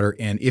of the water.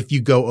 And if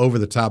you go over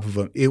the top of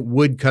them, it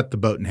would cut the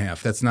boat in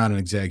half. That's not an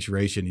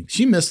exaggeration.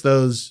 She missed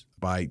those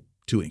by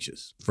 2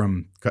 inches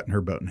from cutting her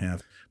boat in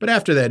half. But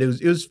after that, it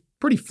was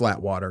pretty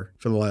flat water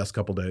for the last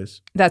couple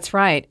days. That's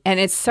right. And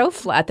it's so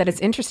flat that it's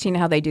interesting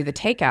how they do the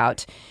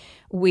takeout.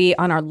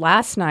 On our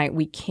last night,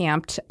 we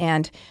camped,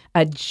 and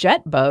a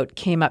jet boat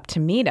came up to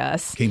meet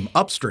us. Came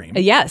upstream.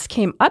 Yes,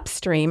 came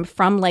upstream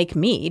from Lake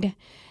Mead.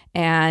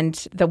 And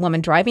the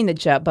woman driving the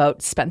jet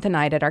boat spent the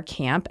night at our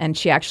camp, and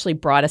she actually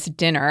brought us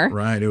dinner.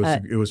 Right.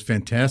 It was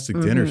fantastic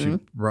dinner. She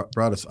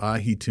brought us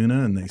ahi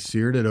tuna, and they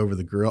seared it over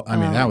the grill. I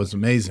mean, that was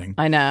amazing.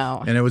 I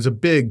know. And it was a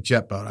big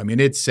jet boat. I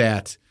mean, it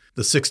sat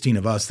the 16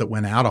 of us that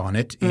went out on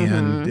it,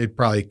 and it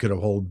probably could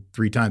have held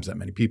 3 times that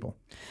many people.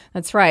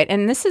 That's right.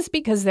 And this is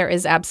because there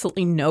is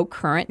absolutely no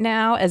current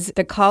now, as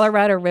the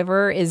Colorado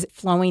River is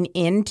flowing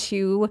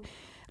into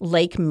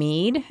Lake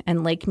Mead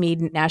and Lake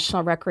Mead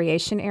National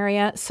Recreation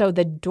Area. So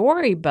the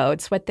dory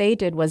boats, what they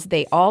did was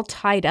they all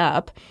tied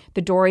up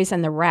the dories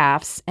and the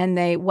rafts, and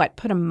they,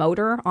 put a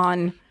motor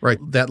on? Right.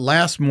 That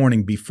last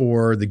morning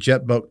before the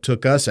jet boat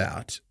took us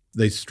out,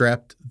 they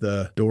strapped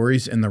the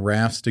dories and the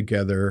rafts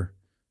together.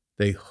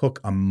 They hook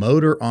a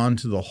motor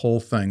onto the whole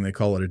thing. They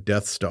call it a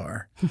Death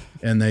Star.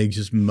 And they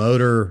just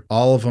motor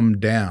all of them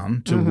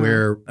down to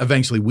where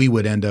eventually we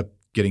would end up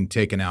getting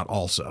taken out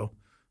also.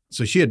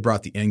 So she had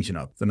brought the engine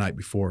up the night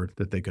before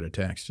that they could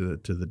attach to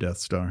the Death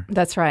Star.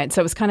 That's right.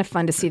 So it was kind of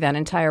fun to see that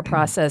entire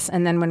process.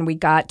 And then when we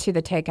got to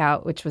the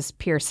takeout, which was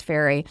Pierce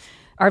Ferry,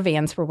 our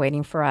vans were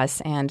waiting for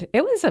us. And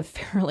it was a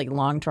fairly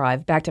long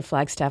drive back to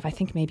Flagstaff, I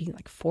think maybe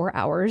like 4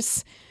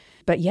 hours.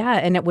 But yeah,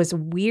 and it was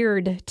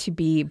weird to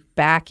be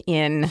back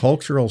in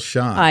cultural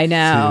shock. I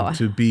know.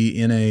 To be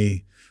in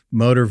a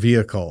motor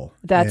vehicle.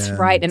 That's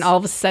right. And all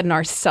of a sudden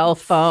our cell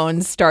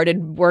phones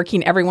started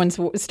working. Everyone's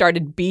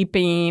started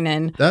beeping.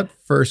 And that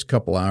first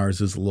couple hours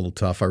is a little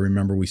tough. I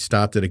remember we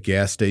stopped at a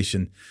gas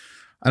station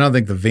I don't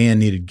think the van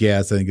needed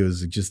gas. I think it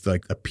was just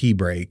like a pee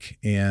break.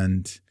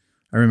 And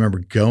I remember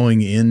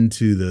going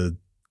into the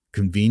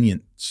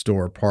convenience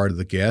store part of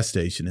the gas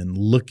station and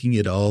looking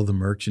at all the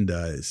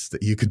merchandise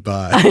that you could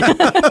buy.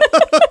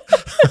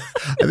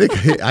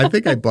 I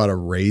think I bought a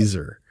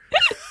razor.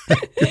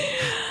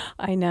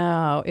 I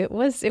know. It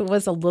was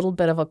a little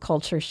bit of a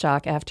culture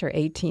shock after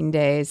 18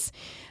 days.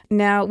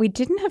 Now, we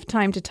didn't have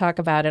time to talk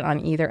about it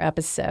on either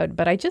episode,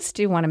 but I just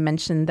do want to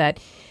mention that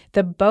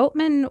the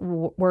boatmen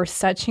were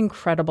such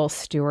incredible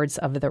stewards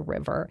of the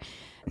river.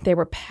 They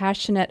were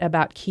passionate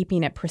about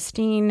keeping it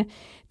pristine.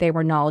 They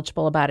were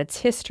knowledgeable about its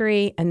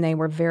history, and they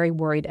were very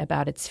worried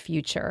about its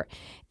future.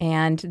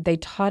 And they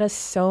taught us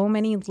so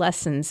many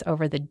lessons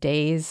over the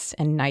days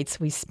and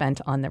nights we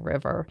spent on the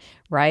river,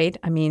 right?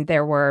 I mean,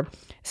 there were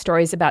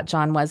stories about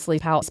John Wesley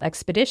Powell's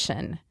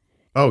expedition.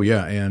 Oh,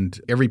 yeah. And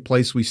every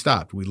place we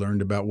stopped, we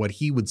learned about what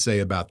he would say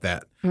about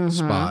that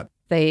spot.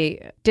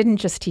 They didn't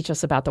just teach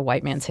us about the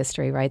white man's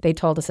history, right? They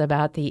told us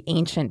about the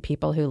ancient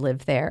people who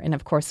lived there. And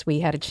of course, we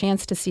had a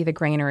chance to see the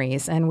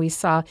granaries, and we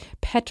saw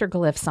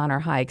petroglyphs on our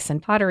hikes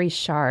and pottery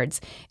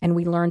shards. And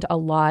we learned a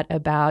lot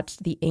about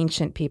the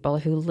ancient people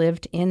who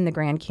lived in the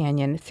Grand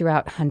Canyon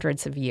throughout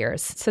hundreds of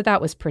years. So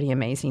that was pretty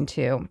amazing,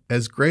 too.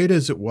 As great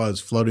as it was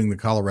floating the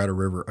Colorado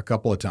River a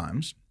couple of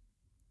times,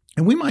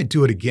 and we might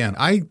do it again.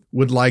 I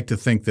would like to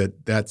think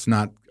that that's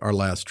not our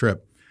last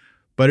trip.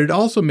 But it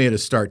also made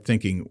us start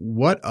thinking,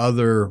 what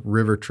other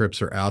river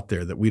trips are out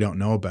there that we don't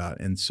know about?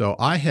 And so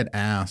I had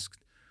asked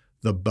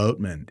the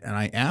boatmen, and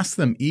I asked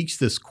them each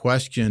this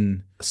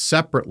question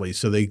separately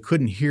so they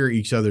couldn't hear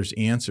each other's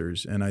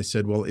answers. And I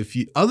said, well, if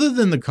you, other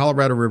than the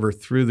Colorado River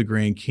through the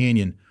Grand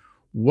Canyon,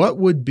 what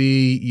would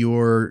be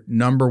your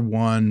number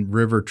one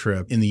river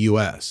trip in the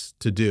U.S.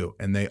 to do?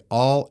 And they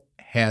all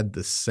had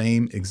the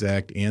same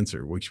exact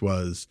answer, which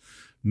was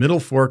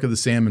Middle Fork of the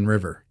Salmon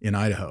River in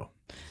Idaho.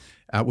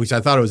 Which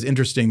I thought it was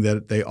interesting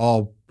that they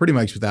all pretty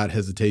much without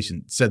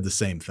hesitation said the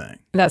same thing.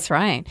 That's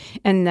right.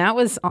 And that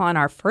was on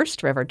our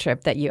first river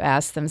trip that you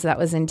asked them. So that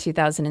was in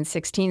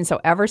 2016.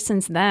 So ever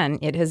since then,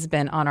 it has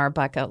been on our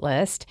bucket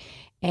list.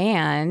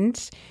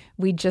 And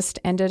we just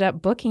ended up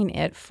booking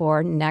it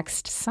for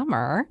next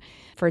summer.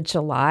 For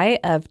July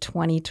of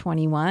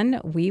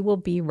 2021, we will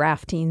be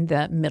rafting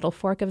the Middle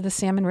Fork of the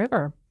Salmon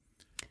River.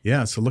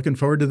 Yeah, so looking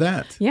forward to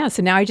that. Yeah,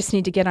 so now I just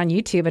need to get on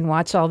YouTube and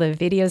watch all the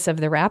videos of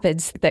the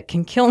rapids that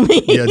can kill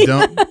me.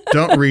 Yeah,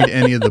 don't read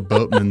any of the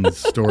boatmen's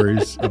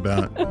stories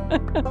about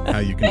how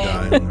you can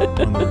die on the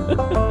river.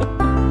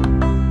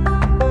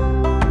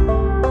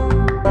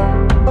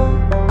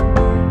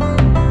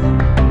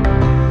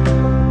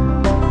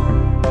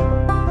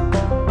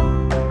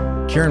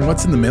 Karen,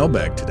 what's in the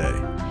mailbag today?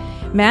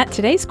 Matt,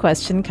 today's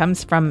question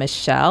comes from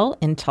Michelle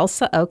in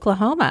Tulsa,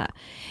 Oklahoma.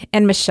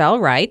 And Michelle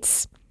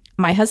writes,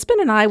 my husband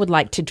and I would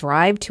like to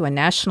drive to a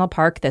national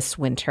park this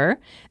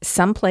winter,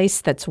 someplace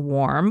that's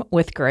warm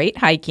with great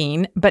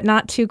hiking, but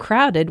not too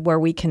crowded where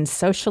we can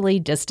socially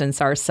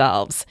distance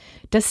ourselves.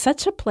 Does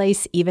such a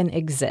place even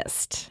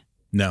exist?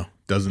 No,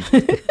 doesn't.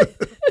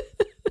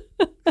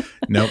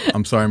 Nope.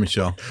 I'm sorry,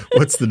 Michelle.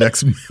 What's the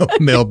next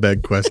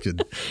mailbag question?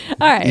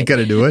 All right. You got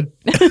to do it.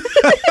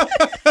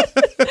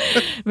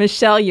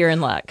 Michelle, you're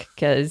in luck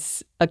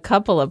because a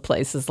couple of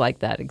places like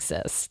that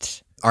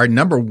exist. Our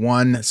number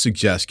one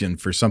suggestion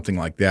for something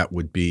like that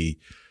would be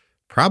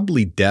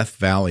probably Death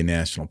Valley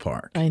National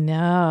Park. I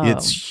know.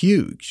 It's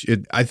huge.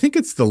 I think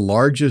it's the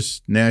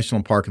largest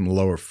national park in the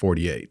lower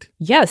 48.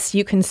 Yes,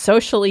 you can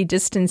socially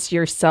distance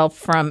yourself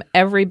from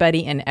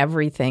everybody and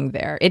everything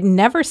there. It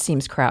never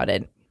seems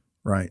crowded.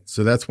 Right.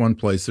 So that's one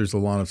place. There's a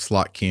lot of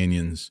slot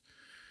canyons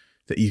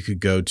that you could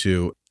go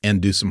to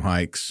and do some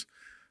hikes.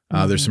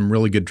 There's some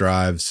really good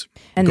drives.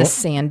 And the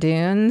sand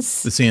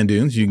dunes. The sand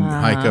dunes. You can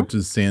hike up to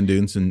the sand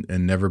dunes and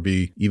never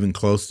be even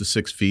close to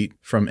 6 feet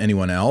from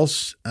anyone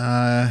else.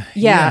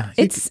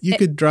 You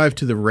could drive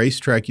to the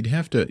racetrack.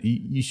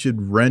 You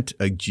should rent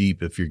a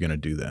Jeep if you're going to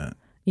do that.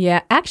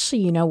 Yeah.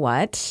 Actually, you know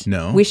what?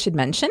 No. We should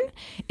mention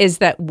is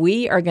that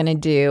we are going to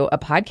do a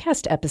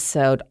podcast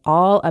episode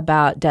all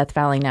about Death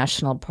Valley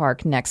National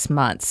Park next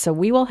month. So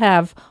we will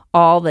have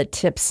all the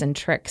tips and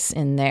tricks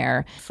in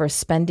there for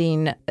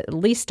spending at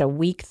least a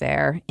week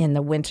there in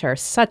the winter.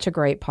 Such a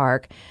great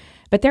park.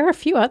 But there are a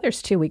few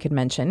others, too, we could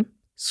mention.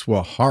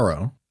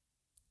 Saguaro.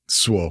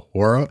 It's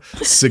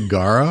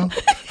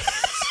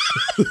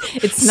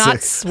not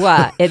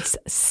SWA. It's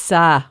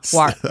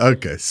Saguaro.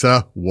 Okay,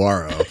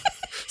 Saguaro.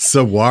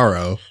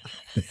 Saguaro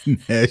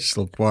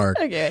National Park.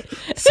 Okay.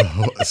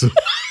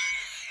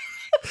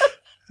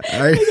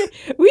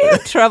 We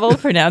have trouble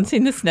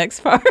pronouncing this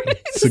next part.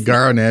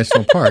 Saguaro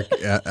National Park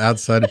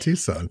outside of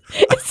Tucson.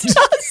 It's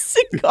not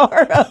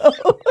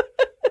Saguaro.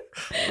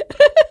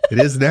 It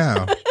is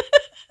now.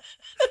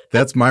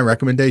 That's my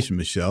recommendation,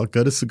 Michelle.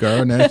 Go to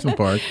Saguaro National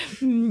Park.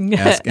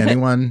 Ask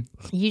anyone.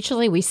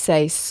 Usually we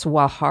say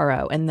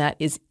Saguaro, and that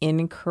is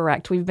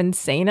incorrect. We've been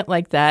saying it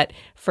like that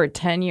for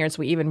 10 years.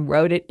 We even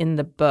wrote it in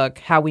the book,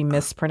 how we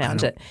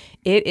mispronounce it.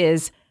 It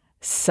is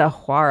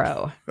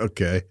Saguaro.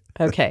 Okay.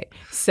 Okay.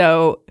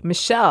 So,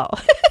 Michelle,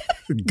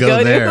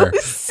 Go there.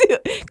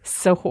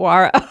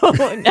 Saguaro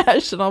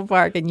National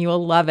Park, and you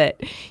will love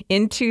it.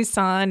 In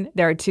Tucson,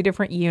 there are 2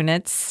 different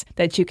units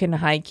that you can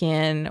hike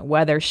in.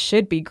 Weather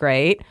should be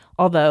great.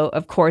 Although,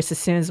 of course, as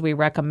soon as we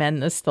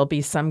recommend this, there'll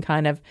be some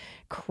kind of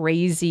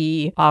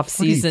crazy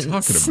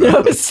off-season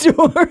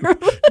snowstorm.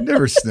 It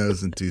never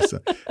snows in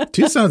Tucson.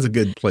 Tucson's a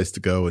good place to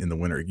go in the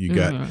winter. You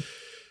got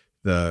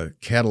the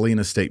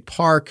Catalina State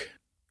Park.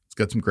 It's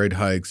got some great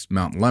hikes.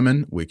 Mount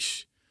Lemmon,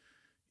 which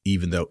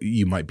even though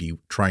you might be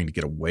trying to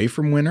get away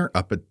from winter,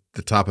 up at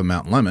the top of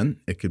Mount Lemmon,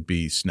 it could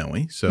be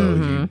snowy.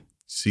 So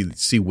you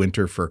see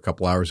winter for a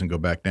couple hours and go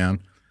back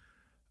down.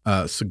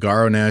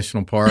 Saguaro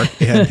National Park.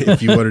 And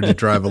if you wanted to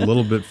drive a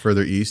little bit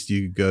further east,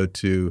 you could go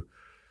to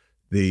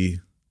the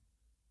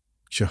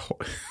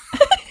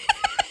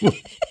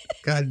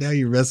God, now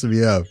you're messing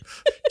me up.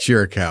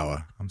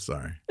 Chiricahua. I'm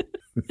sorry.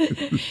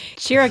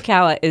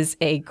 Chiricahua is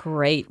a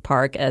great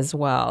park as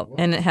well,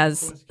 and it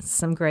has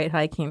some great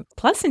hiking.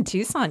 Plus, in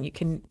Tucson, you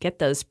can get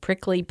those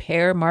prickly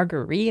pear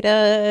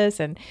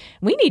margaritas, and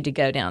we need to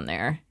go down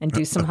there and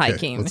do some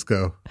hiking. Let's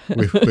go.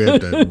 We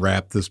have to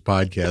wrap this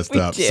podcast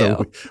up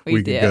so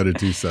we can go to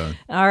Tucson.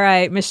 All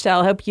right,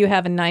 Michelle, hope you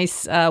have a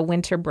nice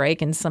winter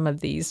break in some of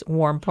these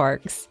warm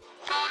parks.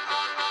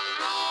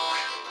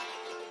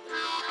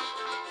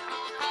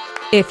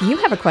 If you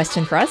have a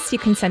question for us, you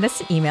can send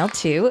us an email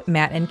to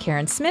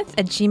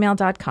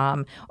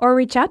mattandkarensmith@gmail.com or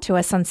reach out to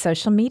us on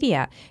social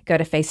media. Go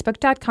to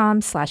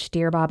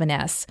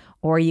facebook.com/DearBobandS,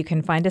 or you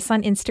can find us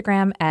on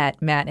Instagram at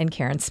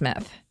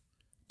 @MattandKarenSmith.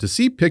 To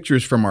see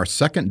pictures from our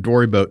second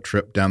dory boat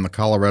trip down the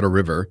Colorado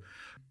River,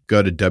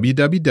 go to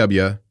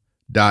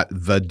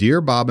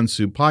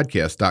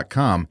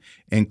www.thedearbobandsuepodcast.com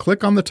and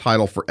click on the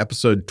title for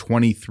episode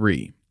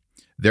 23.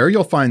 There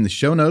you'll find the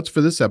show notes for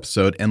this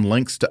episode and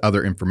links to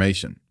other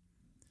information.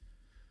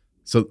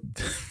 So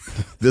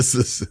this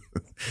is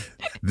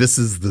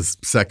the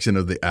section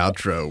of the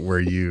outro where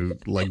you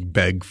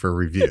beg for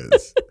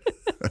reviews.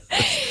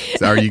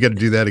 So are you going to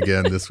do that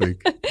again this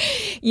week?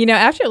 You know,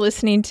 after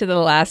listening to the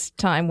last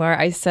time where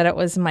I said it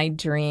was my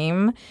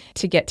dream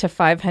to get to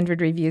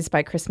 500 reviews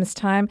by Christmas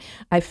time,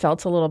 I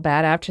felt a little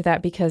bad after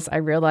that because I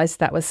realized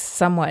that was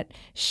somewhat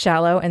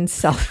shallow and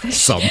selfish.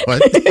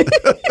 Somewhat.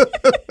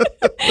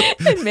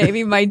 And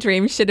maybe my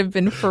dream should have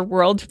been for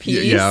world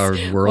peace. Yeah, or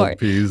world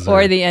peace.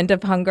 Or the end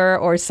of hunger,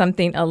 or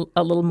something a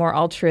little more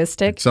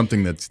altruistic.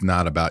 Something that's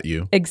not about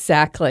you.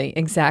 Exactly.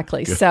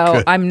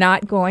 So I'm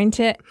not going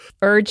to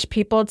urge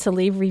people to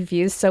leave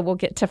reviews so we'll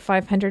get to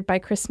 500 by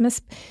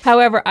Christmas.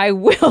 However, I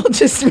will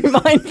just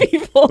remind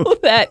people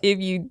that if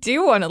you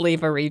do want to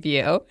leave a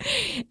review,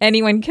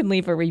 anyone can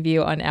leave a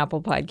review on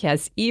Apple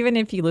Podcasts, even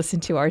if you listen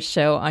to our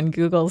show on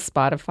Google,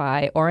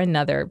 Spotify, or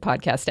another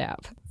podcast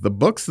app. The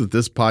books that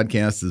this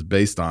podcast is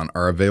based on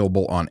are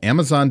available on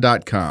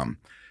Amazon.com.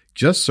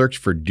 Just search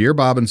for Dear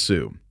Bob and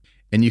Sue.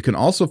 And you can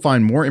also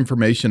find more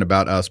information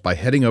about us by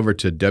heading over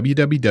to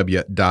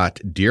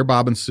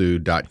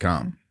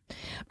www.dearbobandsue.com.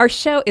 Our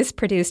show is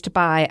produced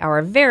by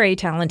our very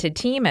talented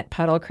team at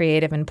Puddle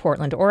Creative in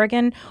Portland,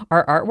 Oregon.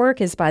 Our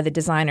artwork is by the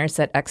designers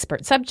at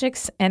Expert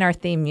Subjects, and our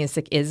theme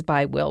music is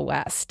by Will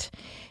West.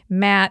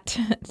 Matt,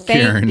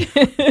 thank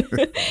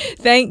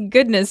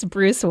goodness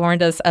Bruce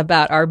warned us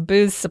about our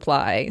booze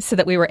supply so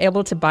that we were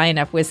able to buy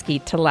enough whiskey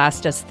to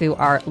last us through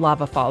our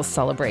Lava Falls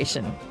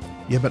celebration.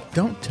 Yeah, but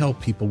don't tell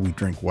people we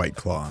drink White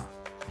Claw.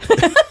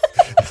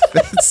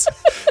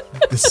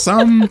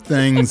 Some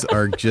things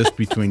are just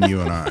between you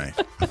and I.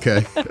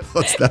 Okay,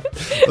 let's not.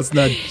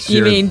 Share.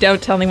 You mean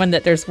don't tell anyone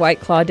that there's White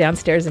Claw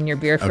downstairs in your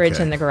beer fridge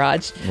in the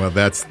garage? Well,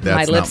 that's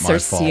my not lips my are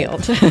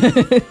fault.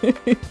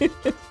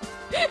 sealed.